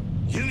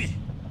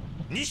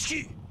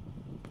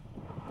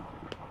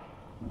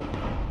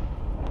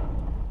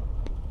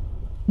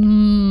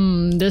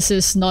 This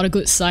is not a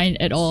good sign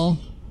at all.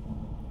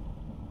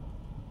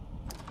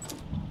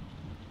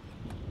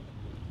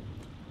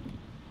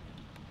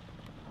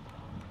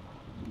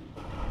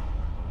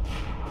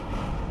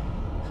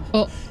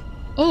 Oh.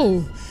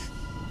 Oh.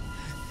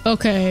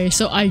 Okay,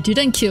 so I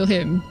didn't kill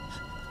him.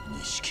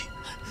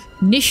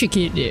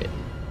 Nishiki did.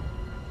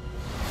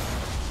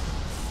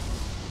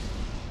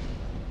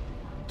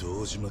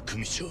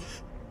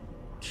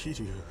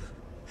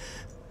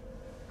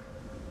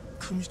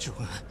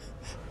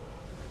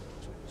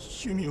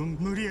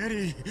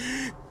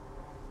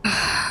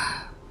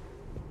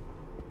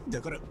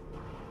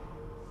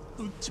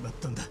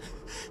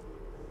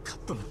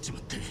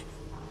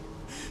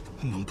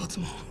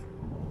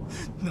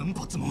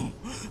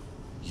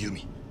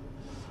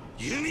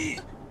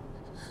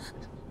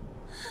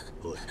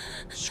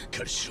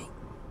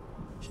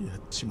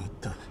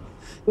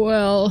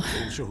 Well,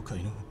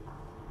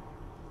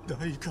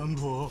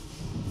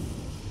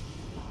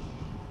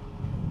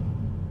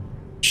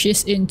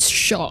 she's in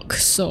shock,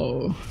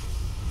 so...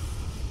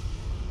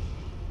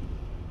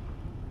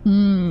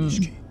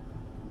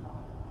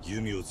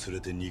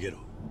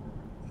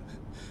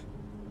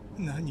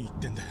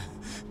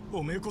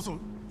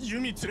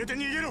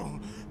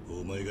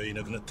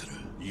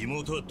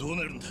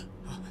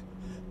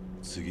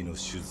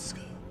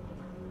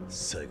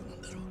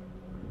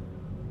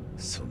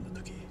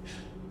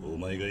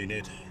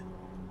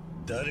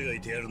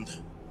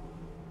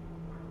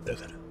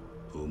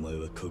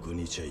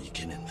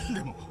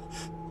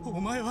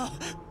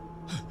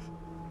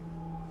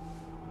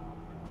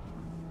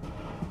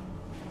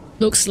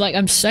 Looks like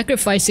I'm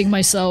sacrificing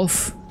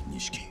myself.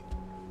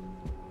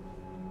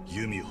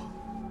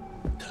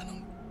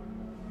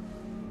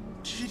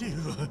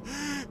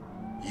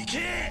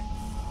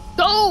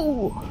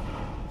 Go!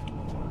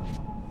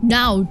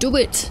 Now, do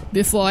it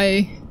before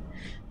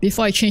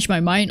I change my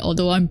mind,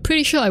 although I'm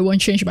pretty sure I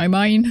won't change my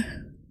mind.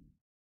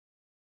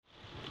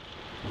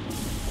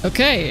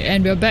 Okay,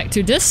 and we're back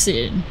to this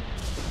scene.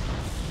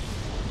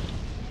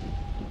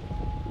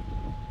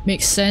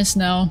 Makes sense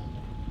now.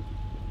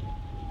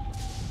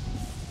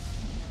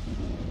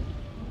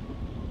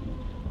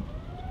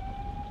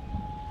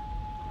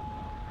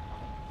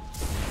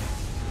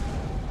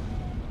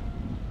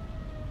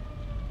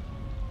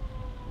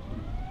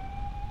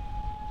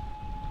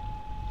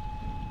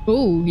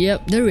 Oh,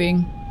 yep, the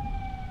ring.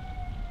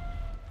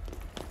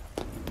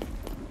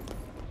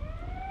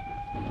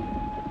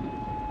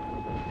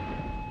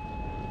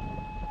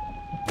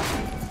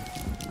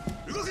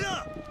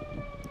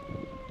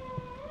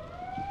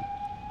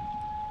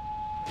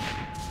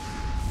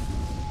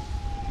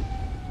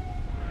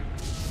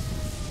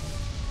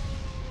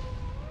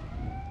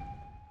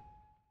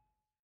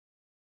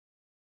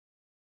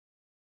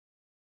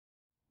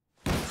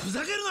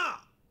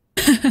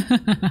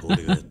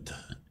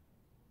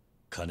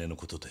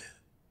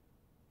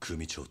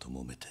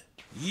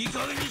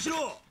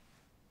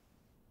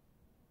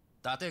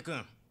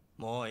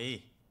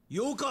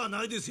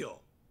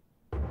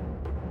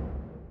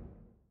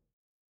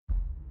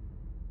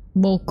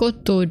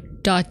 Mokoto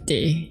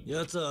Date.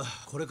 やつは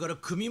これから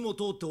組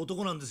元って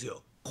男なんです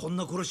よ。こん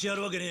な殺しや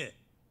るわけねえ。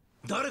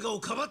誰かを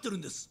かばってる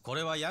んです。こ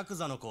れはヤク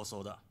ザの構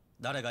想だ。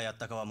誰がやっ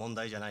たかは問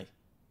題じゃない。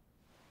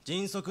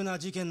迅速な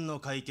事件の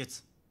解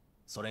決、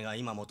それが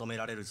今求め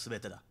られる全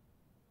てだ。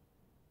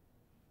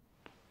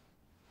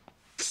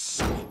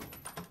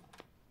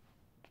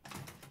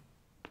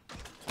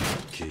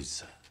刑事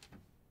さん、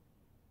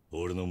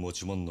俺の持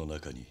ち物の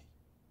中に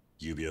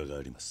指輪が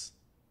あります。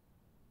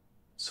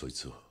そい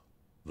つを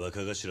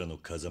若頭の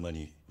風間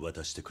に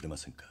渡してくれま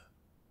せんか。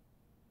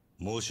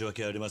申し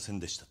訳ありません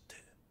でしたって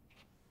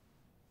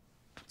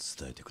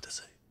伝えてくだ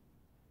さい。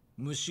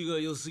虫が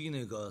良すぎ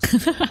ねえか。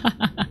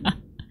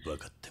分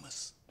かってま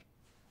す。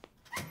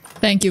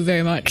 Thank you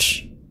very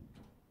much.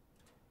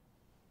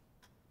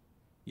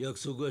 約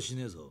束はし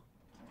ねえぞ。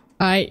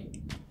はい。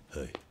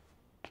はい。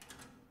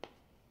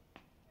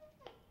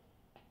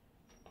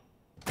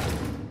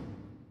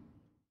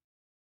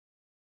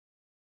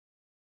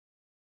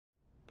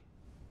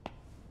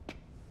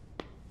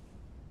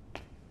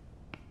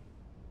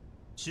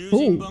囚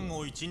人番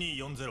号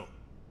1240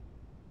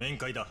面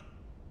会だ。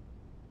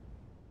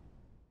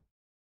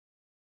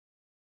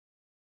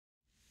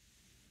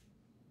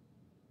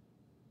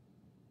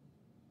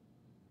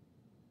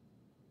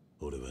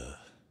俺は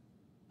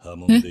破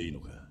門でいい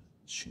のか、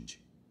シンジ。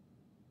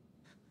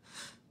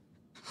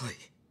はい。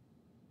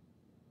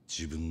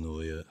自分の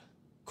親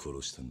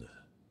殺したんだ。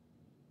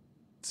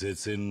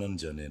絶縁なん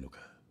じゃねえのか。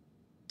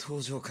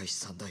東上会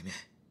三代目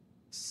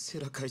世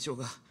良会長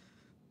が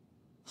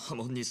破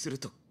門にする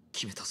と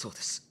決めたそうで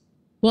す。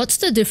 What's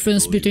the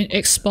difference between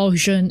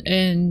expulsion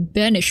and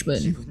banishment?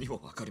 自分に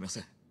もわかりませ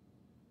ん。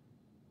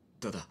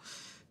ただ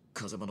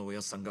風間のおや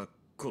っさんが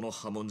この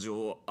破門状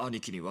を兄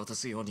貴に渡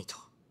すようにと。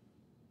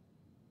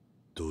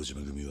堂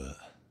島組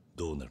は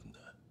どうなるんだ。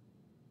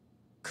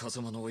風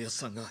間のおやっ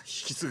さんが引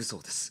き継ぐそ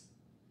うです。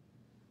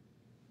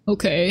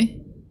 Okay.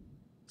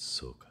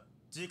 そうか。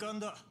時間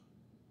だ。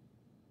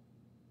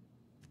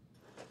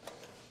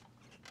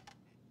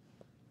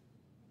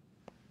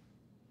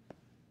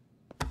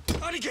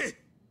兄貴、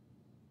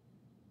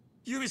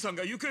ユミさん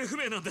が行方不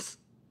明なんです。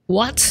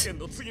 What? 事件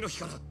の次の日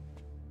から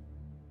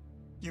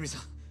ユミさ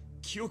ん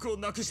記憶を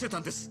なくしてた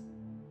んです。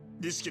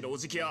錦のお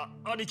じきや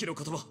兄貴の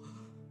言葉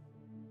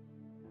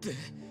で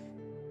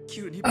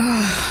急に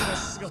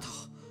姿を。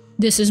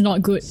 This is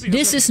not good.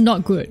 This is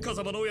not good.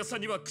 風間のおやさん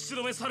には口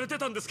止めされて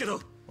たんですけ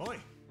ど。おい、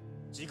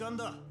時間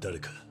だ。誰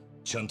か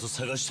ちゃんと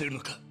探してる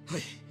のか。は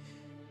い、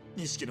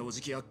錦のお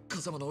じきや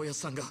風間のおや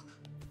さんが。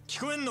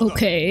聞こえんのか。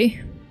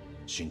 Okay.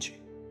 シンジ、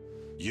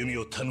弓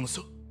を頼む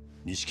ぞ。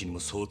錦にも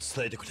そう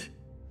伝えてくれ。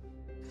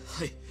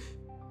はい、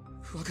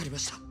わかりま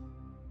した。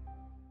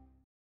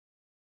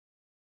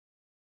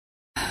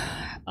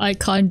 I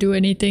can't do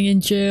anything in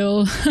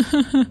jail.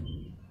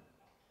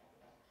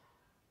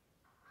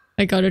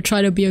 I gotta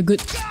try to be a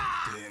good.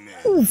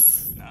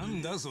 Oof. な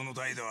んだその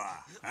態度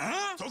は。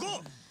あ？そ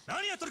こ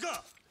何やってる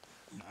か。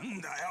なん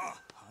だよ。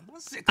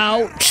話せ。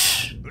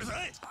Ouch. うる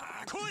さい。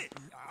来い。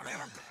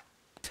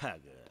た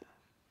く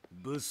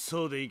物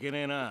騒でいけね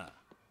えな。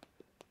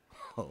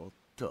おっ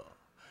と、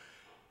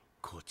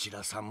こち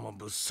らさんも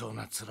物騒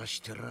な面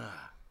して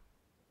ら。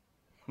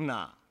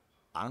な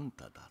あ、あん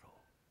ただろ。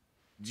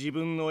自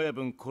分の親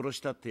分殺し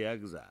たってヤ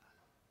クザ。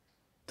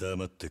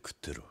黙って食っ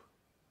てろ。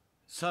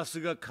さす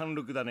が貫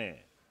禄だ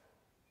ね。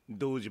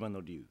堂島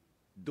の竜、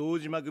堂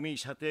島組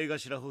射程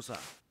頭補佐、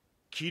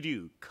桐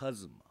生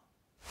一馬。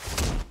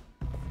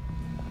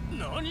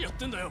何やっ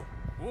てんだよ、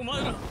お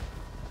前ら。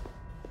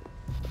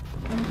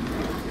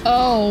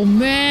Oh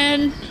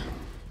man.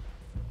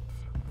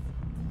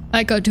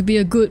 I got to be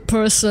a good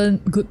person.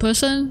 Good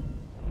person?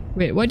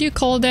 Wait, what do you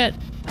call that?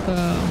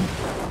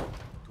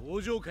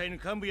 登場会の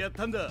幹部やっ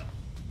たんだ。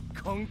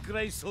こんく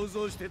らい想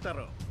像してた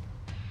ろ。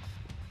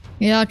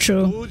Yeah,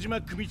 true. 堂島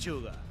組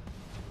長が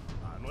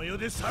あの世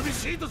で寂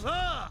しいと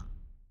さ。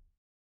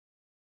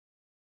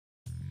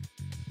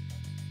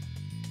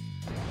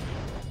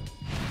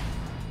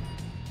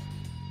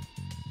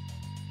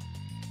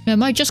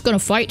Am I just gonna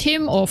fight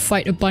him or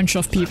fight a bunch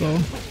of people?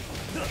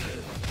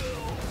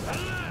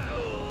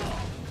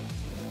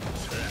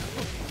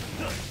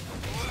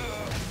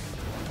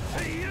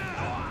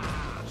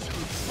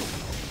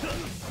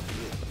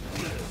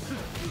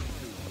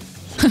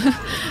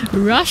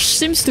 Rush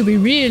seems to be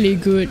really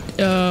good,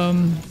 a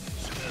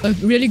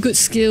really good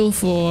skill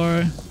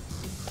for,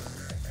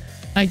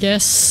 I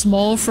guess,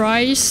 small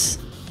fries.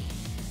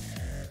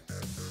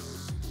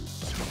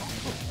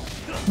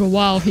 But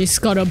wow, he's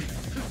got a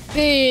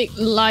big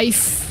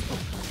life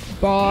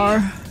bar.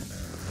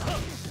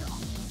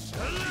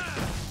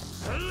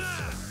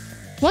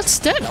 What's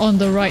that on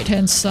the right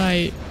hand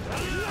side?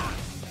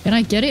 Can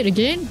I get it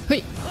again?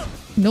 Wait,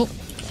 nope.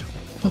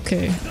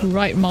 Okay,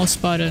 right mouse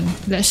button.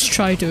 Let's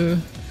try to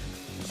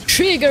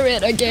trigger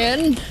it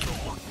again.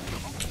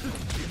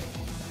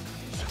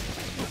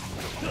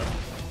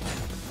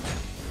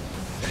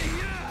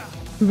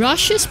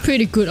 Rush is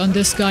pretty good on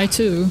this guy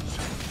too.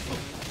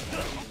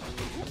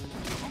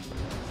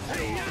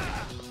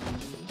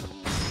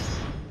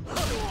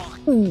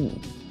 Ooh.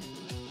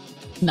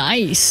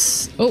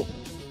 Nice. Oh.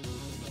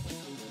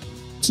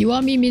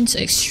 Kiwami means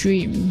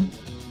extreme.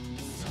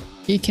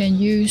 You can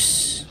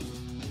use...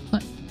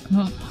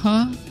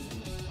 Huh?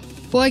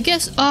 Well, I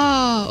guess...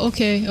 Ah,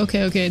 okay.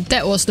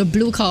 That was the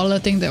blue color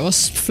thing that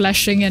was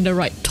flashing in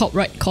the top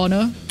right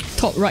corner.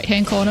 Top right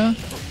hand corner.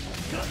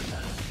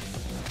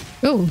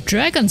 Oh,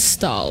 dragon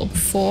style.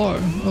 4.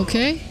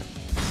 Okay.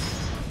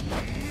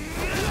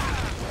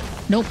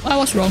 Nope, I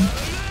was wrong.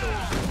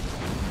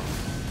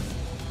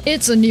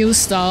 It's a new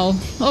style.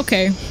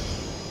 Okay.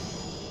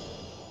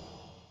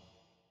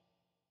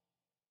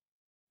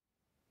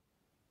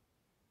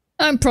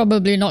 I'm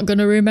probably not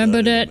gonna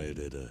remember that.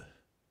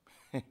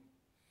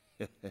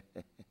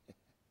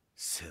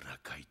 セラ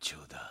会長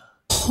だ。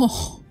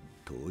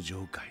登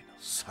場界の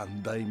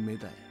三代目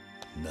だよ。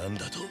なん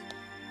だと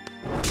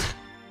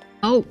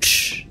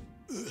Ouch.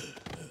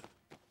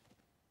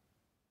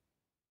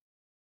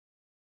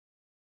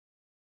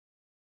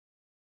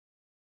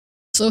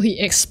 So he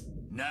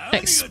何が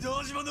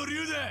堂島の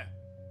竜だ。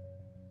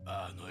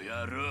あの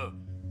野郎、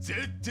絶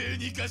対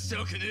に生かして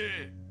おけね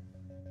え。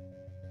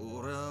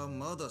俺は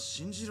まだ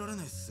信じられ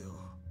ないっすよ。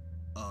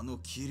あの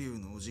桐生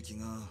のおじき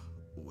が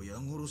親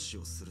殺し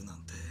をするな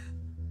んて。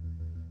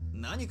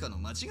何かの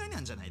間違い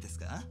なんじゃないです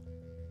か。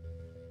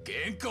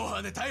現行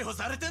犯で逮捕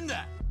されてん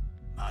だ。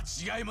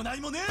間違いも何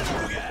もねえ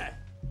だろうが。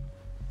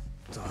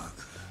った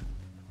く、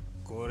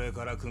これ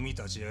から組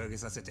立ち上げ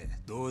させて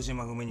堂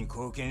島組に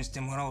貢献し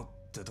てもらおうっ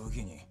て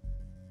時に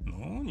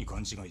何勘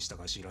違いした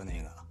か知らね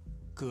えが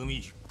組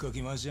引っか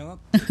き回しやがっ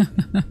て。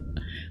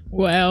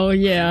Well,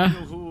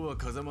 yeah. の方は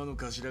風間の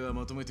頭が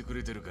まとめてく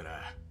れてるか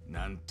ら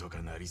なんと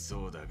かなり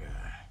そうだが、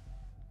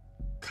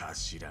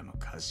頭も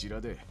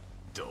頭で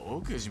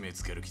どうけじめ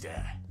つける気だ。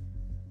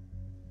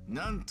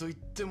なんと言っ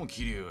ても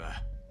桐生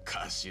は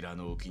頭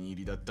のお気に入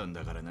りだったん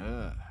だから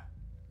な。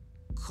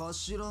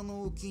頭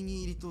のお気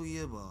に入りとい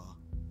えば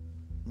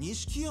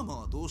錦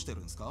山はどうしてる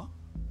んですか。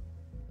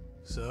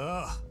さ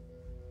あ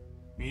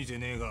見て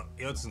ねえが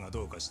奴が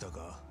どうかした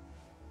か。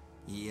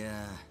い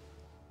や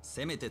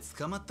せめて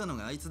捕まったの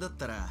があいつだっ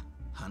たら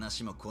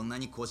話もこんな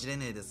にこじれ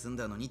ねえで済ん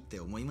だのにって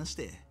思いまし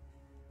て。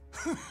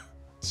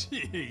ち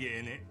げ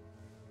えね。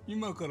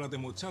今からで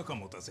も茶化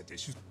持たせて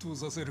出頭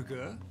させるか。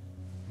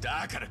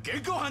だから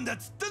現行犯だっ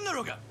つってんだ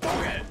ろうがボ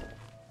ケ。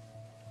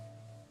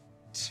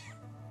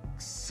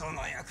クソ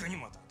の役に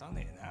も立た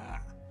ねえ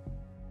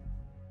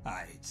な。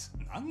あいつ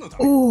何のた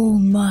めに。 Oh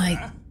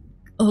my.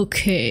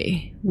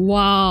 Okay.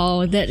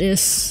 Wow, that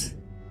is...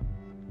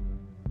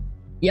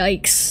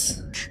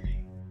 Yikes.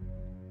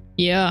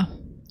 Yeah,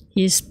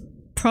 he's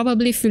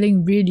probably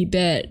feeling really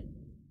bad.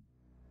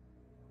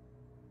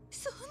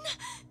 そんな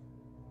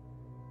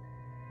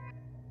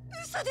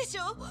嘘でし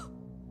ょ。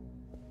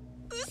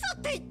嘘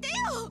って言ってよ。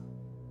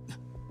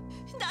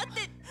だっ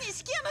て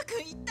錦山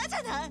くん言ったじ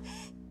ゃない。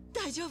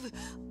大丈夫、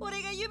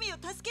俺がユミを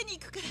助けに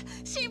行くから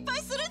心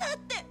配するなっ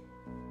て。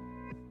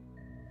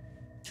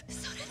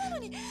それなの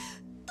にどう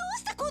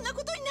してこんな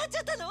ことになっち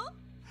ゃったの。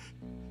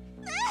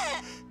ね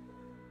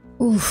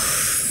え。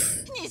Oof.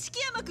 錦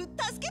山くん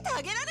助けて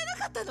あげられな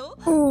かったの。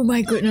 Oh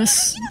my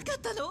goodness. できなかっ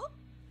たの。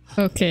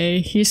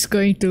 Okay, he's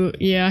going to...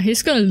 Yeah,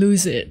 he's gonna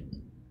lose it.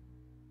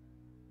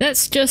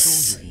 That's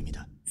just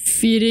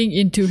feeding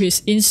into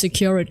his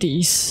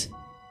insecurities.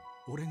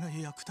 俺が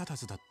役立た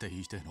ずだって言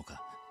いたいのか。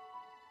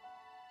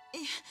い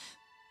や、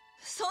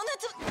そんな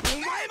お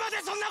前まで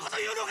そんなこと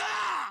言うの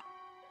か。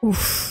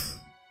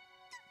 Oof.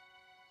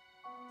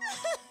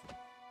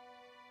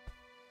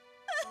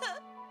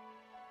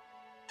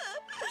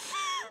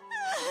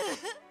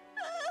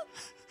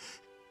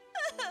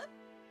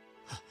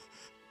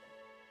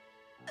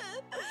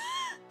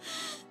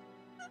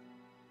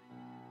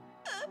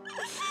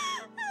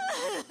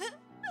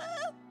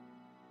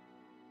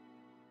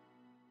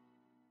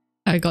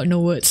 I got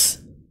no words.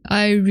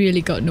 I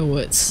really got no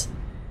words.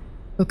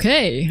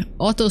 Okay,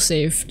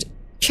 autosaved.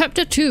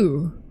 Chapter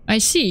 2. I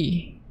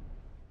see.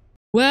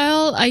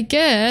 Well, I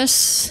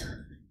guess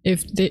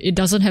if it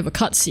doesn't have a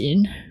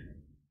cutscene.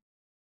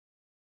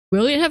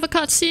 Will it have a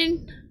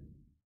cutscene?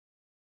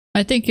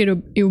 I think it'll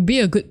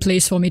be a good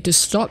place for me to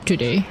stop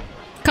today.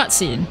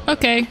 Cutscene.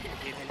 Okay.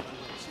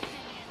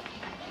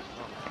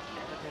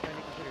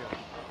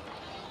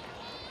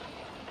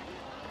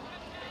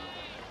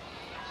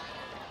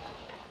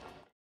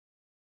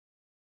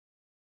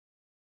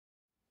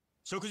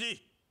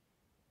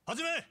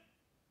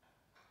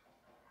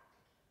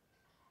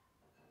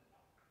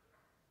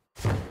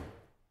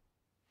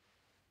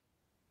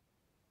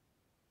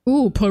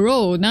 Ooh,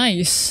 parole,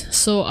 nice.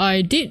 So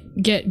I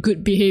did get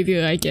good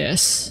behavior, I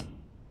guess.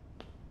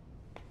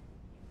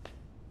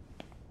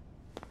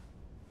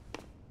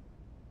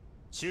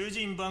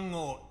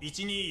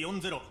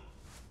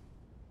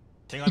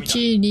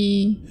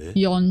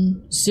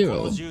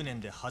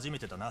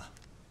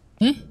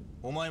 Eh?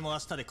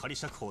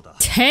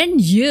 10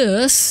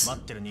 years?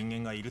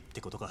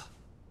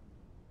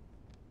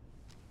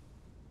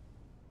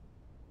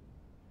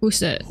 Who's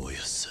that?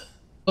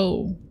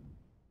 Oh.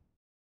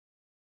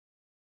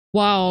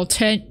 Wow,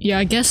 10. Yeah,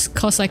 I guess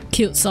cause I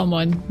killed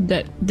someone.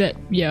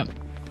 Yeah.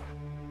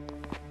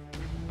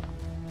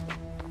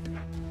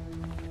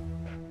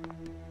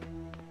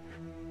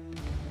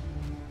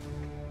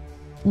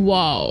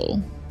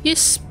 Wow.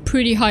 He's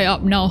pretty high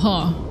up now,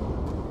 huh?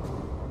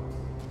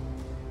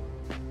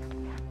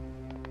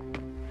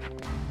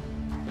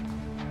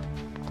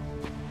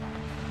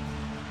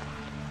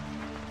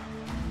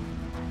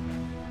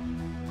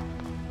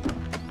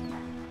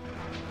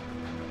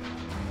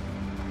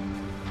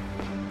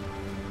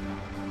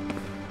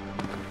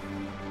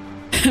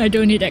 I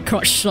don't need that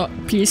crotch shot,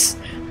 please.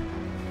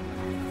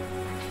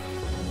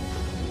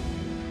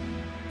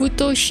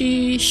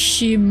 Futoshi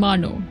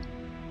Shimano.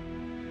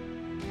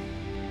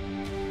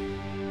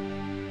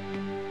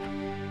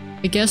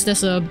 I guess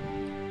there's a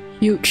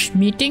huge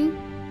meeting.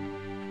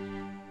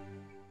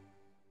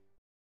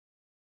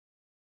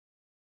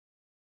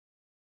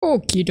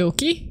 Okie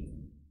dokie.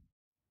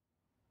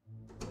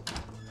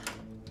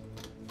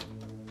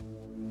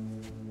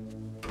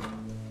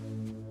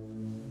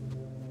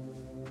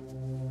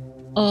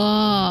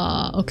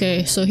 Ah,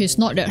 okay, so he's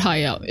not that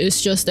high up.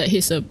 It's just that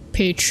he's a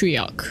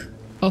patriarch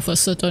of a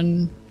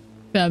certain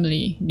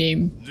family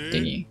name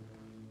thingy.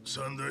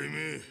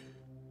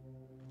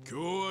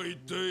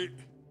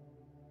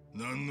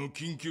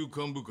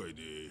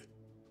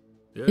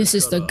 This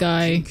is the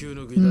guy.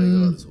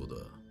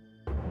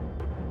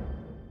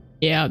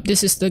 Yeah,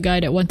 this is the guy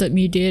that wanted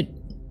me dead.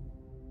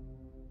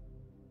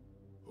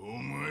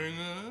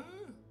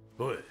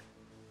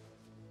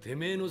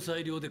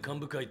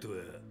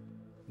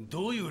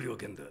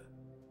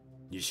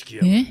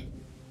 Eh?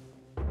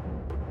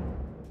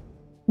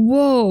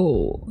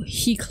 Whoa,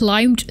 he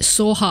climbed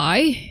so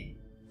high?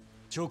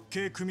 直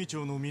系組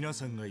長の皆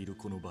さんがいる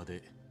この場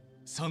で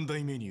3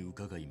代目に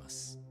伺いま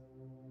す。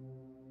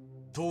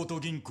東都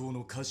銀行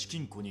の貸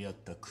金庫にあっ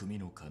た組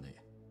の金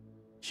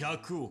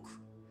100億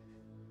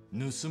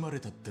盗ま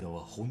れたっての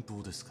は本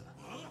当ですか？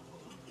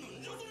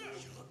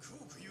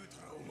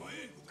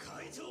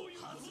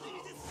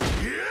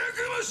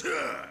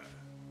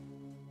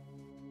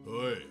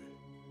 おい、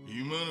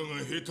今の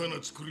が下手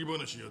な作り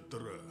話やった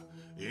ら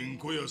縁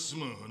故やす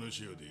まん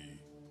話やで。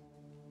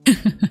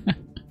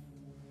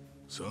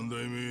三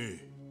代目、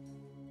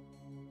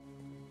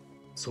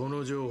そ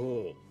の情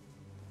報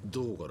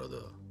どこからだ？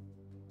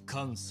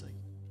関西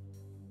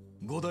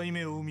5代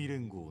目近江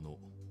連合の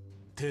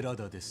寺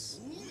田で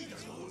す。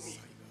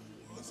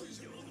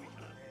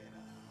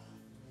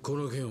こ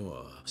の件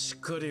はしっ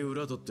かり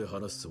裏取って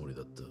話すつもり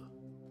だった。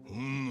ほ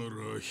んなら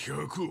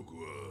100億は？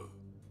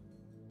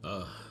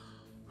ああ。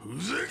ふ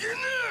ざけんな！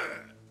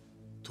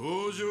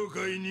登場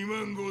会2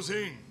万5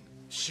千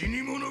死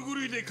に物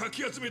狂いでか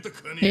き集めた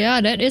金。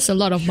Yeah, that is a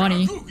lot of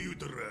money. 100億言う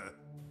たら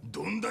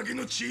どんだけ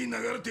の血流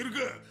れてるか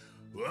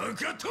分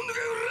かっとんのか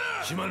よ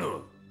ら！島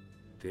野、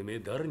てめえ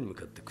誰に向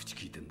かって口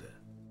聞いてんだ？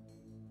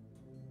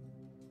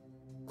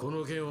こ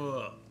の件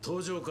は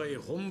登場会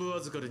本部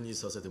預かりに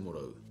させてもら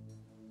う。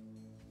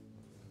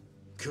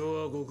今日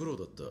はご苦労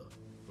だった。おい、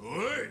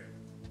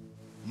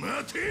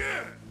待て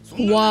や！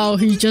 Wow,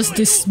 he just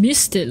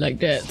dismissed it like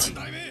that.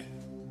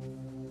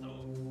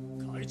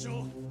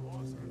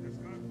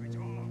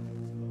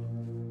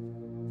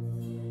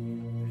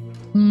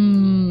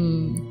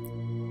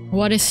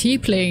 What is he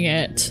playing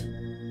at?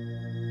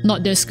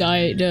 Not this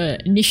guy, the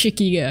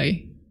Nishiki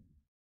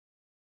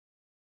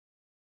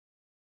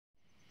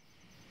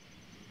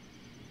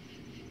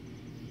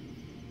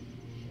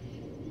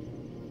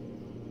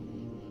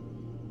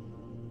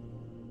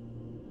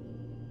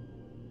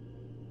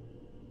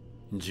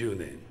guy.10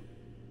年。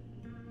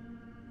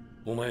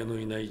お前の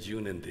いない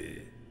10年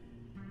で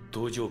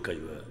登場会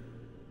は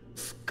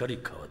すっかり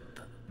変わっ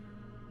た。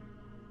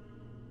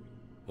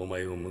お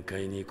前を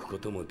迎えに行くこ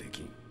ともで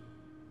きん。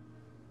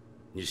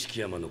錦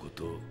山のこ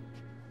と、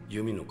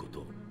弓のこ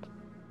と、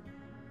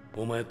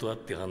お前と会っ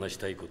て話し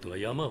たいことが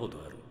山ほど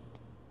ある。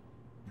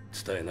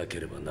伝えなけ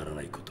ればなら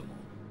ないことも。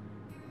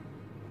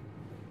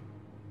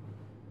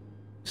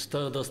スタ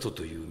ーダスト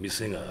という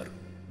店がある。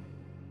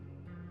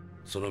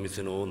その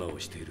店のオーナーを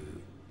している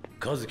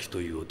和樹と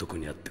いう男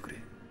に会ってくれ。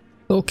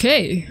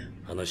Okay.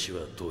 話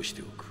は通し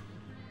ておく。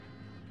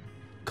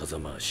風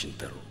間慎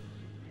太郎。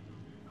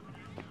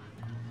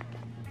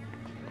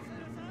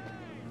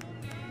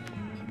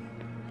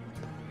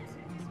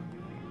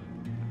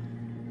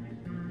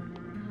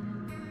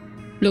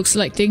Looks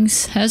like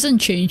things hasn't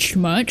changed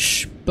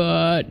much,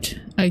 but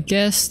I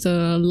guess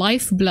the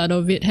lifeblood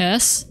of it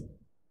has.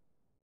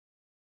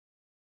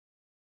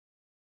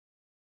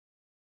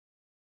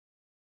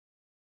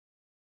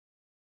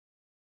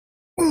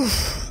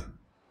 Oof.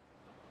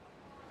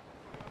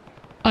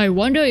 I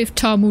wonder if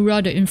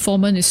Tamura the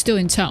informant is still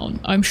in town.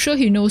 I'm sure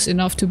he knows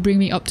enough to bring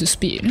me up to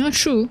speed. Not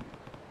true.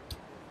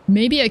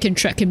 Maybe I can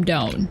track him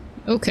down.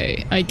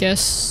 Okay, I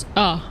guess...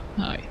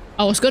 hi.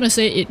 I was gonna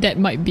say that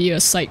might be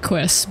a side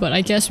quest, but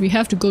I guess we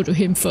have to go to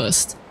him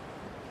first.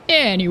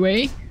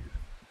 Anyway.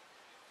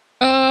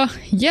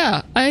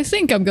 Yeah, I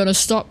think I'm gonna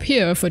stop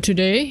here for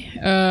today.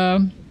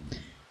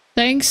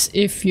 Thanks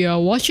if you are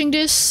watching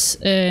this,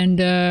 and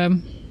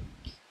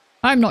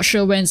I'm not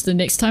sure when's the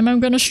next time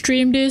I'm gonna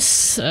stream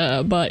this,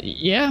 but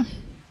yeah.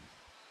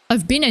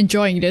 I've been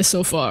enjoying this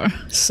so far,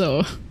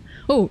 so...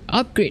 Oh,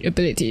 upgrade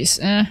abilities.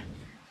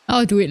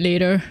 I'll do it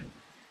later.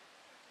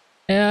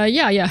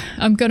 Yeah,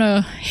 I'm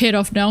gonna head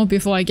off now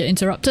before I get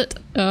interrupted.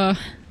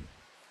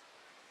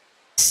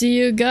 See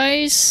you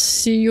guys,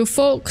 see you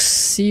folks,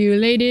 see you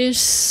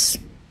ladies.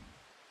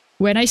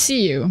 When I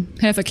see you,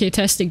 have a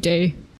fantastic day.